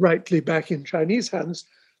rightly back in Chinese hands,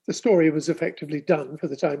 the story was effectively done for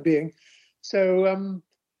the time being. So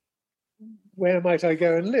where might I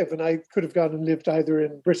go and live? And I could have gone and lived either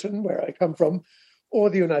in Britain, where I come from, or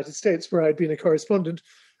the United States, where I'd been a correspondent.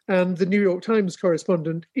 And the New York Times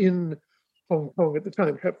correspondent in Hong Kong at the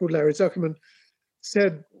time, a chap called Larry Zuckerman,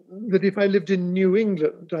 said that if I lived in New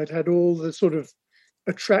England, I'd had all the sort of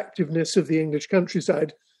attractiveness of the English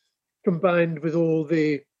countryside combined with all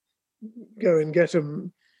the go and get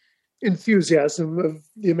 'em enthusiasm of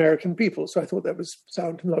the American people. So I thought that was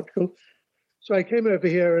sound and logical. So I came over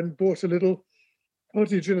here and bought a little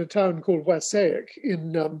cottage in a town called Wassaic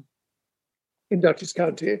in Dutchess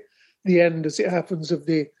County, the end, as it happens, of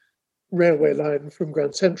the railway line from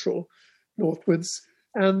Grand Central northwards.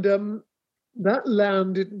 And that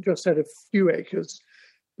land didn't just had a few acres,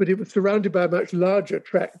 but it was surrounded by a much larger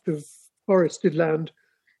tract of forested land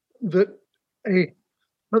that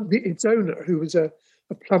its owner, who was a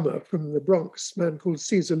plumber from the Bronx, a man called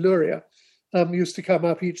Caesar Luria, used to come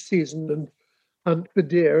up each season and hunt for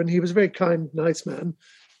deer. And he was a very kind, nice man.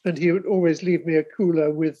 And he would always leave me a cooler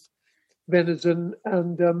with venison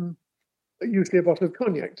and usually a bottle of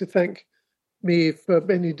cognac to thank me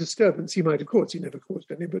for any disturbance he might have caused. He never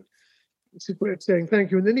caused any, but it's a way of saying thank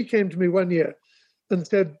you. And then he came to me one year and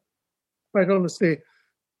said, quite honestly,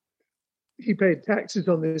 he paid taxes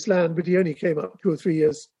on this land, but he only came up 2 or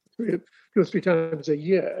 3 times a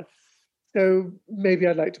year. So maybe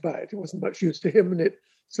I'd like to buy it. It wasn't much use to him, and it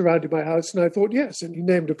surrounded my house. And I thought, yes, and he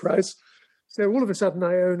named a price. So all of a sudden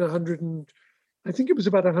I own I think it was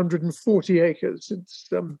about 140 acres.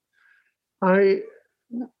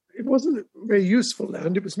 It wasn't very useful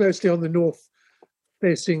land. It was mostly on the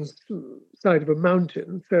north-facing side of a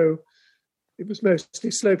mountain. So it was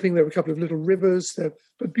mostly sloping. There were a couple of little rivers,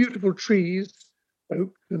 but beautiful trees,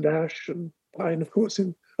 oak and ash and pine, of course,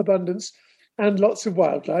 in abundance, and lots of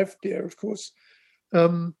wildlife, deer, of course,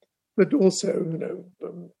 but also,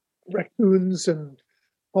 raccoons and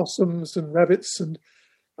possums and rabbits. And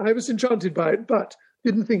I was enchanted by it, but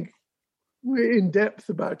didn't think in depth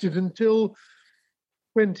about it until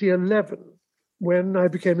 2011, when I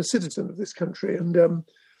became a citizen of this country and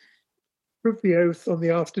took the oath on the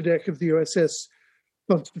afterdeck of the USS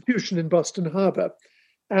Constitution in Boston Harbor.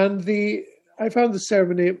 And I found the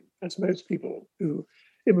ceremony, as most people who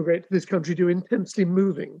immigrate to this country do, intensely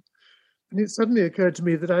moving. And it suddenly occurred to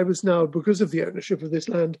me that I was now, because of the ownership of this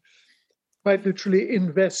land, quite literally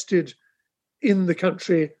invested in the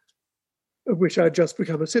country of which I'd just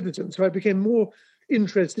become a citizen. So I became more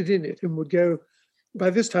interested in it and would go. By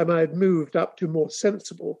this time, I had moved up to more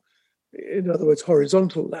sensible, in other words,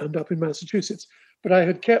 horizontal land up in Massachusetts. But I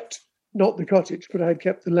had kept, not the cottage, but I had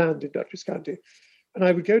kept the land in Dutchess County. And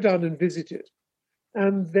I would go down and visit it.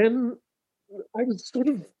 And then I was sort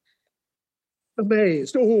of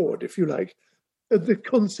amazed, awed, if you like, at the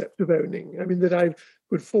concept of owning. I mean, that I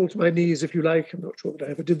would fall to my knees, if you like. I'm not sure that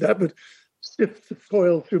I ever did that, but sift the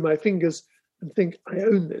soil through my fingers and think, I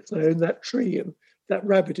own this, I own that tree, and that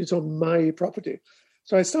rabbit is on my property.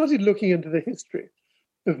 So I started looking into the history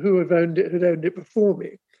of who had owned it before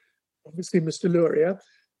me. Obviously, Mr. Luria,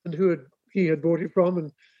 and who he had bought it from,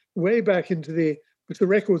 and way back into which the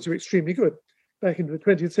records are extremely good, back into the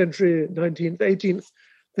 20th century, 19th, 18th.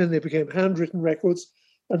 Then they became handwritten records,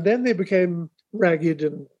 and then they became ragged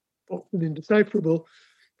and often indecipherable,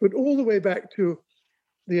 but all the way back to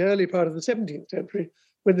the early part of the 17th century,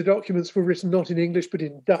 when the documents were written not in English but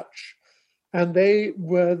in Dutch. And they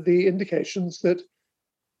were the indications that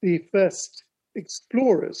the first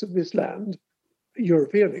explorers of this land,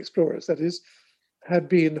 European explorers that is, had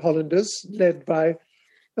been Hollanders, led by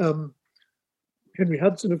Henry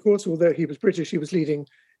Hudson, of course. Although he was British, he was leading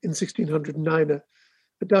in 1609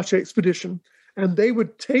 a Dutch expedition. And they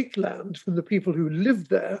would take land from the people who lived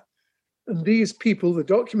there. And these people, the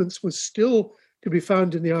documents were still to be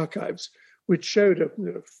found in the archives, which showed a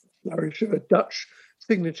flourish of a Dutch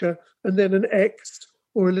signature, and then an X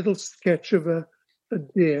or a little sketch of a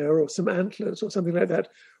deer or some antlers or something like that,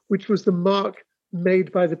 which was the mark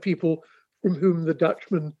made by the people from whom the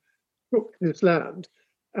Dutchmen took this land.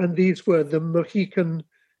 And these were the Mohican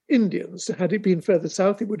Indians. Had it been further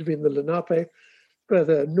south, it would have been the Lenape.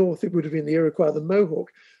 Further north, it would have been the Iroquois, the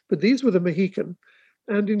Mohawk. But these were the Mohican.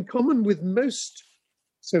 And in common with most,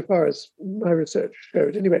 so far as my research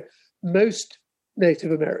showed anyway, most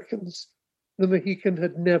Native Americans, the Mohican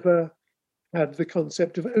had never had the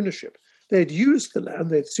concept of ownership. They'd used the land,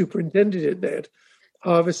 they'd superintended it, they had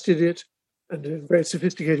harvested it, and in very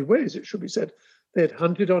sophisticated ways, it should be said. They had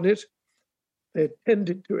hunted on it, they had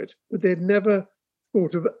tended to it, but they'd never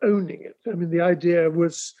thought of owning it. I mean, the idea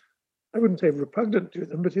was, I wouldn't say repugnant to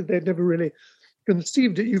them, but they'd never really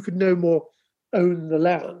conceived it. You could no more own the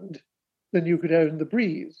land than you could own the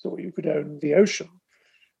breeze or you could own the ocean.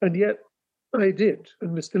 And yet I did,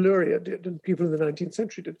 and Mr. Luria did, and people in the 19th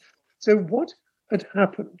century did. So what had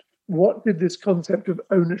happened? What did this concept of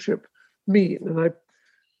ownership mean? And I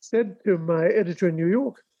said to my editor in New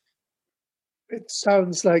York, it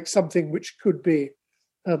sounds like something which could be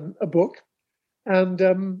a book.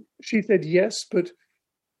 And she said, yes, but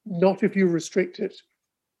not if you restrict it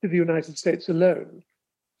to the United States alone.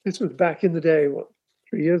 This was back in the day,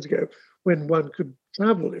 3 years ago, when one could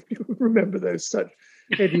travel, if you remember those such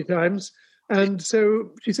heady times. And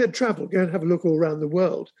so she said, travel, go and have a look all around the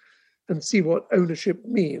world and see what ownership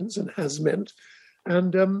means and has meant.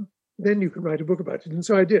 And then you can write a book about it. And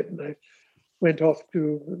so I did. And I went off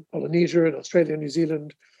to Polynesia and Australia, New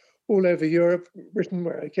Zealand, all over Europe, Britain,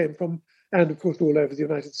 where I came from, and of course all over the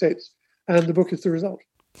United States. And the book is the result.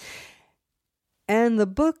 And the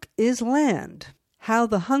book is Land: How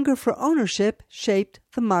the Hunger for Ownership Shaped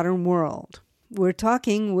the Modern World. We're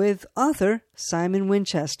talking with author Simon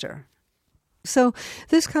Winchester. So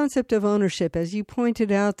this concept of ownership, as you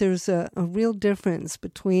pointed out, there's a real difference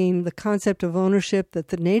between the concept of ownership that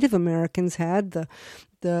the Native Americans had,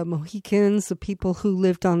 the Mohicans, the people who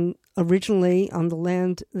lived originally on the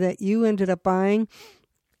land that you ended up buying,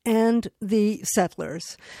 and the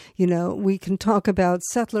settlers. You know, we can talk about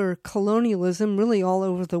settler colonialism really all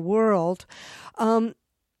over the world. And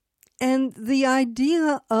the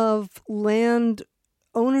idea of land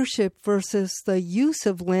ownership versus the use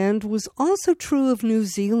of land was also true of New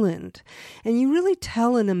Zealand. And you really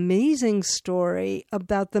tell an amazing story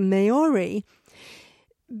about the Maori,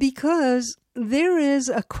 because there is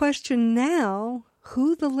a question now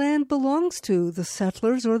who the land belongs to, the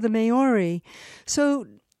settlers or the Maori. So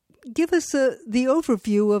give us the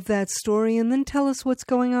overview of that story and then tell us what's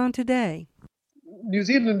going on today. New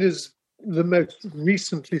Zealand is the most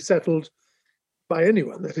recently settled by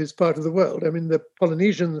anyone that is part of the world. I mean, the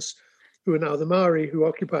Polynesians, who are now the Maori, who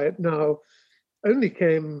occupy it now, only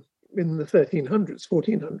came in the 1300s,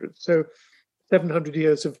 1400s. So 700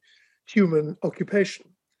 years of human occupation.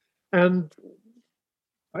 And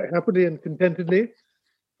quite happily and contentedly,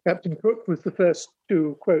 Captain Cook was the first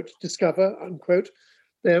to, quote, discover, unquote,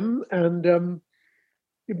 them. And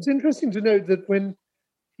it was interesting to note that when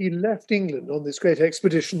he left England on this great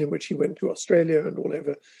expedition in which he went to Australia and all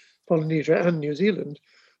over Polynesia and New Zealand,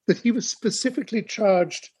 that he was specifically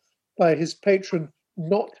charged by his patron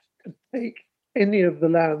not to take any of the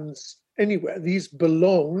lands anywhere. These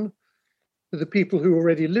belong to the people who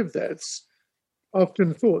already live there. It's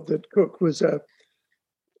often thought that Cook was a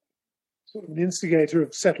sort of an instigator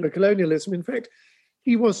of settler colonialism. In fact,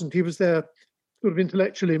 he wasn't. He was there sort of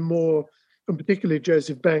intellectually more, and particularly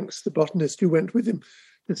Joseph Banks, the botanist who went with him,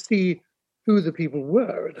 to see who the people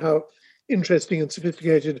were and how interesting and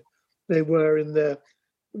sophisticated they were in their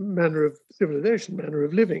manner of civilization, manner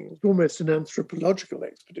of living. It was almost an anthropological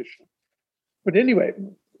expedition. But anyway,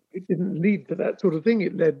 it didn't lead to that sort of thing.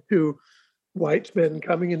 It led to white men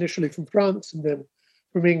coming initially from France and then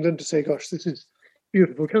from England to say, gosh, this is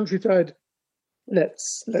beautiful countryside.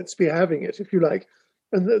 Let's be having it, if you like.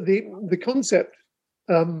 And the concept,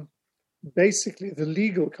 basically the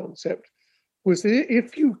legal concept, was that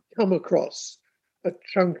if you come across a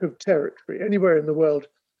chunk of territory anywhere in the world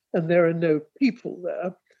and there are no people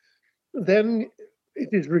there, then it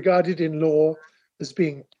is regarded in law as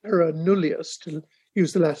being terra nullius, to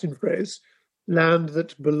use the Latin phrase, land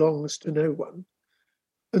that belongs to no one.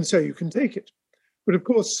 And so you can take it. But of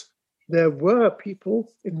course, there were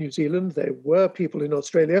people in New Zealand, there were people in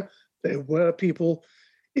Australia, there were people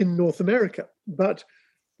in North America. But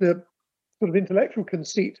the sort of intellectual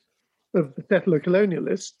conceit of the settler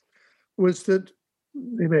colonialists was that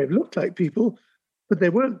they may have looked like people, but they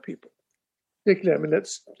weren't people. Particularly, I mean,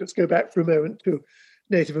 let's just go back for a moment to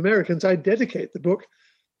Native Americans. I dedicate the book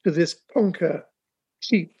to this Ponca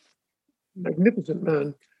chief, magnificent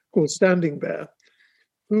man called Standing Bear,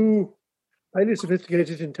 who, highly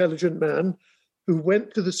sophisticated, intelligent man, who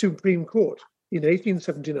went to the Supreme Court in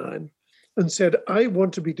 1879 and said, I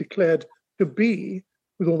want to be declared to be,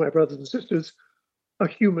 with all my brothers and sisters, a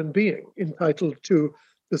human being entitled to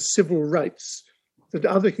the civil rights that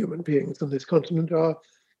other human beings on this continent are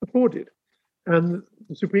afforded. And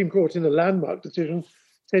the Supreme Court, in a landmark decision,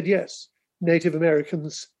 said, yes, Native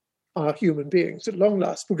Americans are human beings at long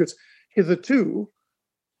last, because hitherto,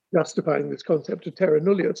 justifying this concept of terra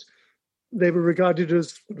nullius, they were regarded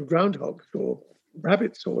as groundhogs or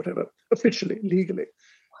rabbits or whatever, officially, legally.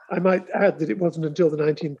 I might add that it wasn't until the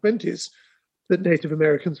 1920s that Native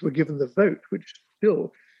Americans were given the vote, which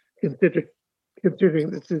still,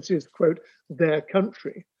 considering that this is, quote, their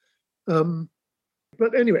country.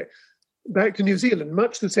 But anyway, back to New Zealand,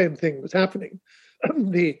 much the same thing was happening.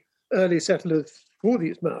 The early settlers for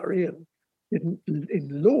these Maori and didn't,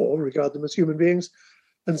 in law, regard them as human beings.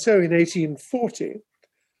 And so in 1840,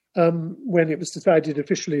 when it was decided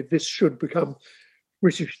officially this should become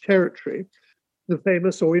British territory, the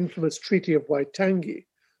famous or infamous Treaty of Waitangi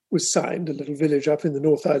was signed, a little village up in the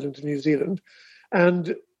North Island of New Zealand,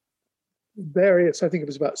 and various, I think it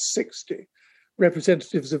was about 60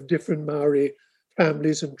 representatives of different Maori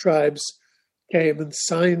families and tribes came and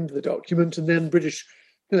signed the document, and then British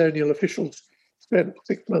colonial officials spent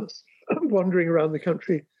 6 months wandering around the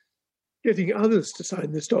country getting others to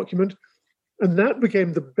sign this document, and that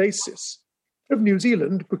became the basis of New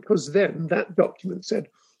Zealand, because then that document said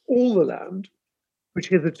all the land which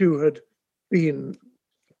hitherto had been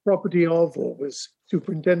property of or was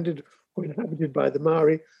superintended or inhabited by the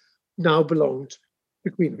Maori now belonged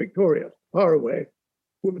to Queen Victoria, far away,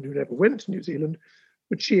 woman who never went to New Zealand,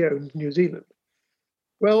 but she owned New Zealand.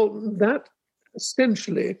 Well, that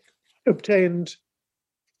essentially obtained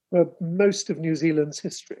most of New Zealand's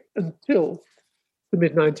history until the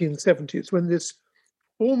mid-1970s, when this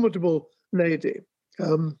formidable lady,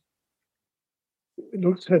 her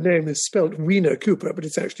name is spelled Weena Cooper, but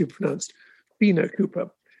it's actually pronounced Weena Cooper.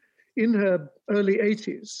 In her early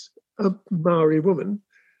 80s, a Maori woman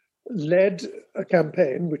led a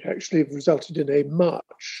campaign which actually resulted in a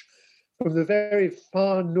march from the very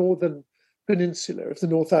far northern peninsula of the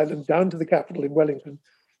North Island down to the capital in Wellington,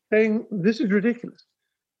 saying, this is ridiculous.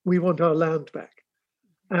 We want our land back.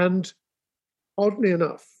 And oddly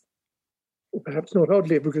enough, or perhaps not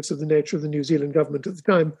oddly because of the nature of the New Zealand government at the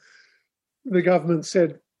time, the government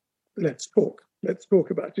said, let's talk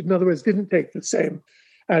about it. In other words, didn't take the same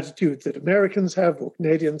attitude that Americans have or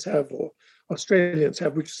Canadians have or Australians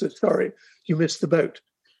have, which said, sorry, you missed the boat.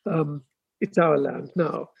 It's our land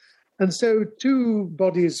now. And so two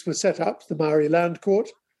bodies were set up, the Maori Land Court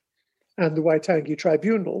and the Waitangi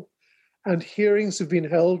Tribunal, and hearings have been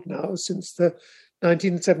held now since the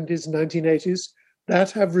 1970s and 1980s.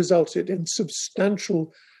 that have resulted in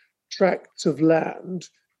substantial tracts of land,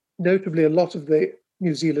 notably a lot of the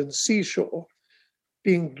New Zealand seashore,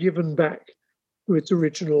 being given back to its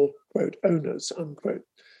original, quote, owners, unquote.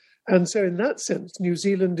 And so in that sense, New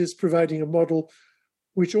Zealand is providing a model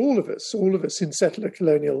which all of us in settler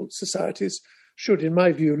colonial societies should, in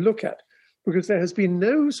my view, look at, because there has been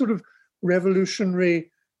no sort of revolutionary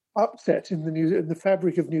upset in the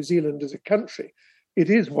fabric of New Zealand as a country. It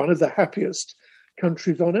is one of the happiest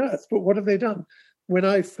countries on earth. But what have they done? When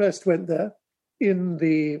I first went there it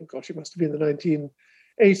must have been the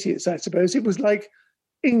 1980s, I suppose, it was like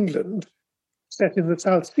England set in the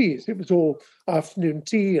South Seas. It was all afternoon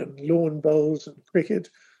tea and lawn bowls and cricket,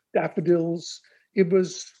 daffodils.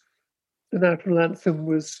 The national anthem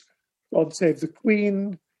was God Save the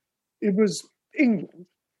Queen. It was England.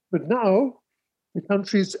 But now the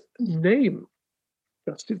country's name,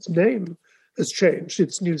 just its name, has changed.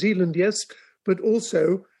 It's New Zealand, yes, but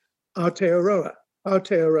also Aotearoa.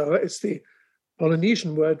 Aotearoa is the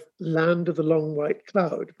Polynesian word, land of the long white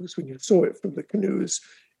cloud, because when you saw it from the canoes,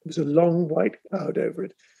 it was a long white cloud over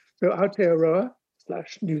it. So Aotearoa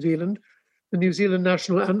 / New Zealand, the New Zealand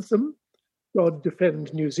national anthem, God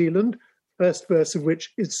Defend New Zealand, first verse of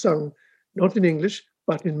which is sung not in English,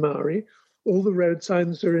 but in Maori. All the road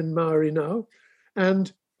signs are in Maori now,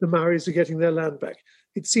 and the Maoris are getting their land back.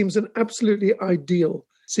 It seems an absolutely ideal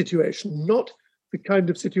situation, not the kind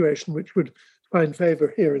of situation which would find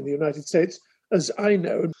favor here in the United States, as I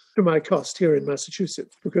know, to my cost here in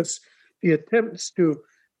Massachusetts, because the attempts to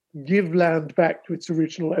give land back to its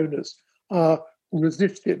original owners are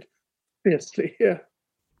resisted fiercely here.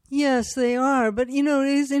 Yes, they are. But, it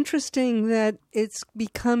is interesting that it's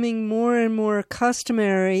becoming more and more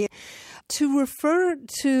customary to refer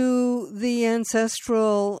to the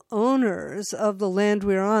ancestral owners of the land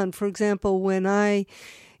we're on. For example, when I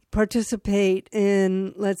participate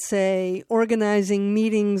in, let's say, organizing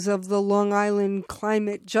meetings of the Long Island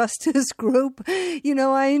Climate Justice Group,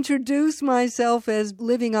 I introduce myself as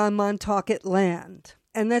living on Montaukett land.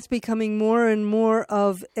 And that's becoming more and more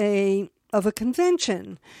of a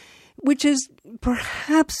convention, which is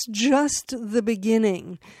perhaps just the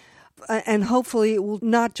beginning. And hopefully it will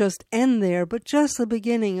not just end there, but just the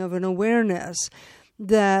beginning of an awareness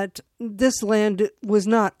that this land was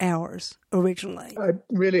not ours originally. I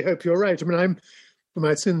really hope you're right. I mean, I'm, for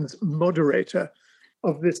my sins, moderator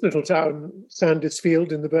of this little town,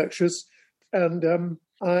 Sandisfield in the Berkshires. And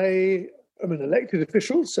I am an elected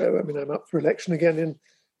official, so I'm up for election again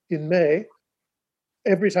in May.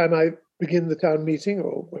 Every time I begin the town meeting,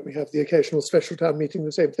 or when we have the occasional special town meeting,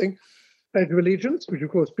 the same thing, pledge of allegiance, which of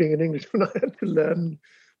course being an Englishman I had to learn.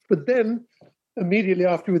 But then immediately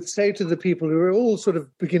afterwards say to the people who are all sort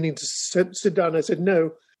of beginning to sit down, I said,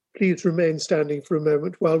 no, please remain standing for a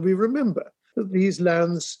moment while we remember that these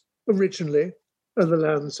lands originally are the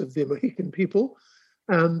lands of the Mohican people,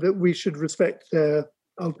 and that we should respect their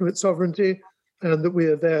ultimate sovereignty, and that we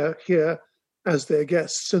are there here as their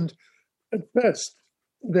guests. And at first,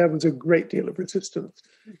 there was a great deal of resistance,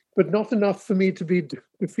 but not enough for me to be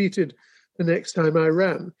defeated the next time I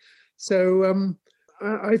ran. So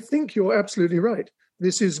I think you're absolutely right.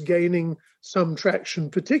 This is gaining some traction,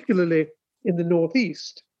 particularly in the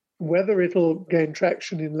Northeast. Whether it'll gain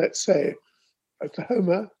traction in, let's say,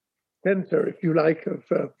 Oklahoma, center, if you like, of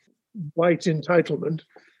white entitlement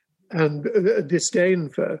and a disdain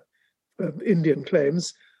for Indian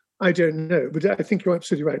claims, I don't know. But I think you're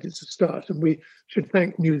absolutely right. It's a start. And we should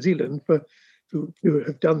thank New Zealand who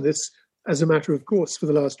have done this as a matter of course for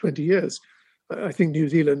the last 20 years. I think New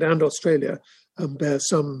Zealand and Australia bear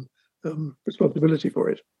some responsibility for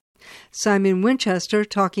it. Simon Winchester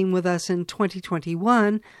talking with us in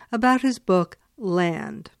 2021 about his book,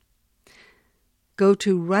 Land. Go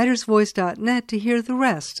to writersvoice.net to hear the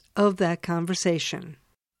rest of that conversation.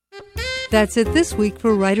 That's it this week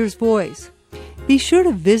for Writer's Voice. Be sure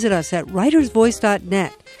to visit us at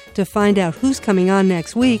writersvoice.net to find out who's coming on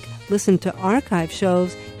next week, listen to archive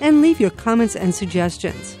shows, and leave your comments and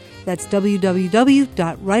suggestions. That's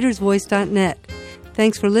www.writersvoice.net.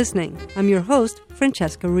 Thanks for listening. I'm your host,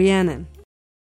 Francesca Rhiannon.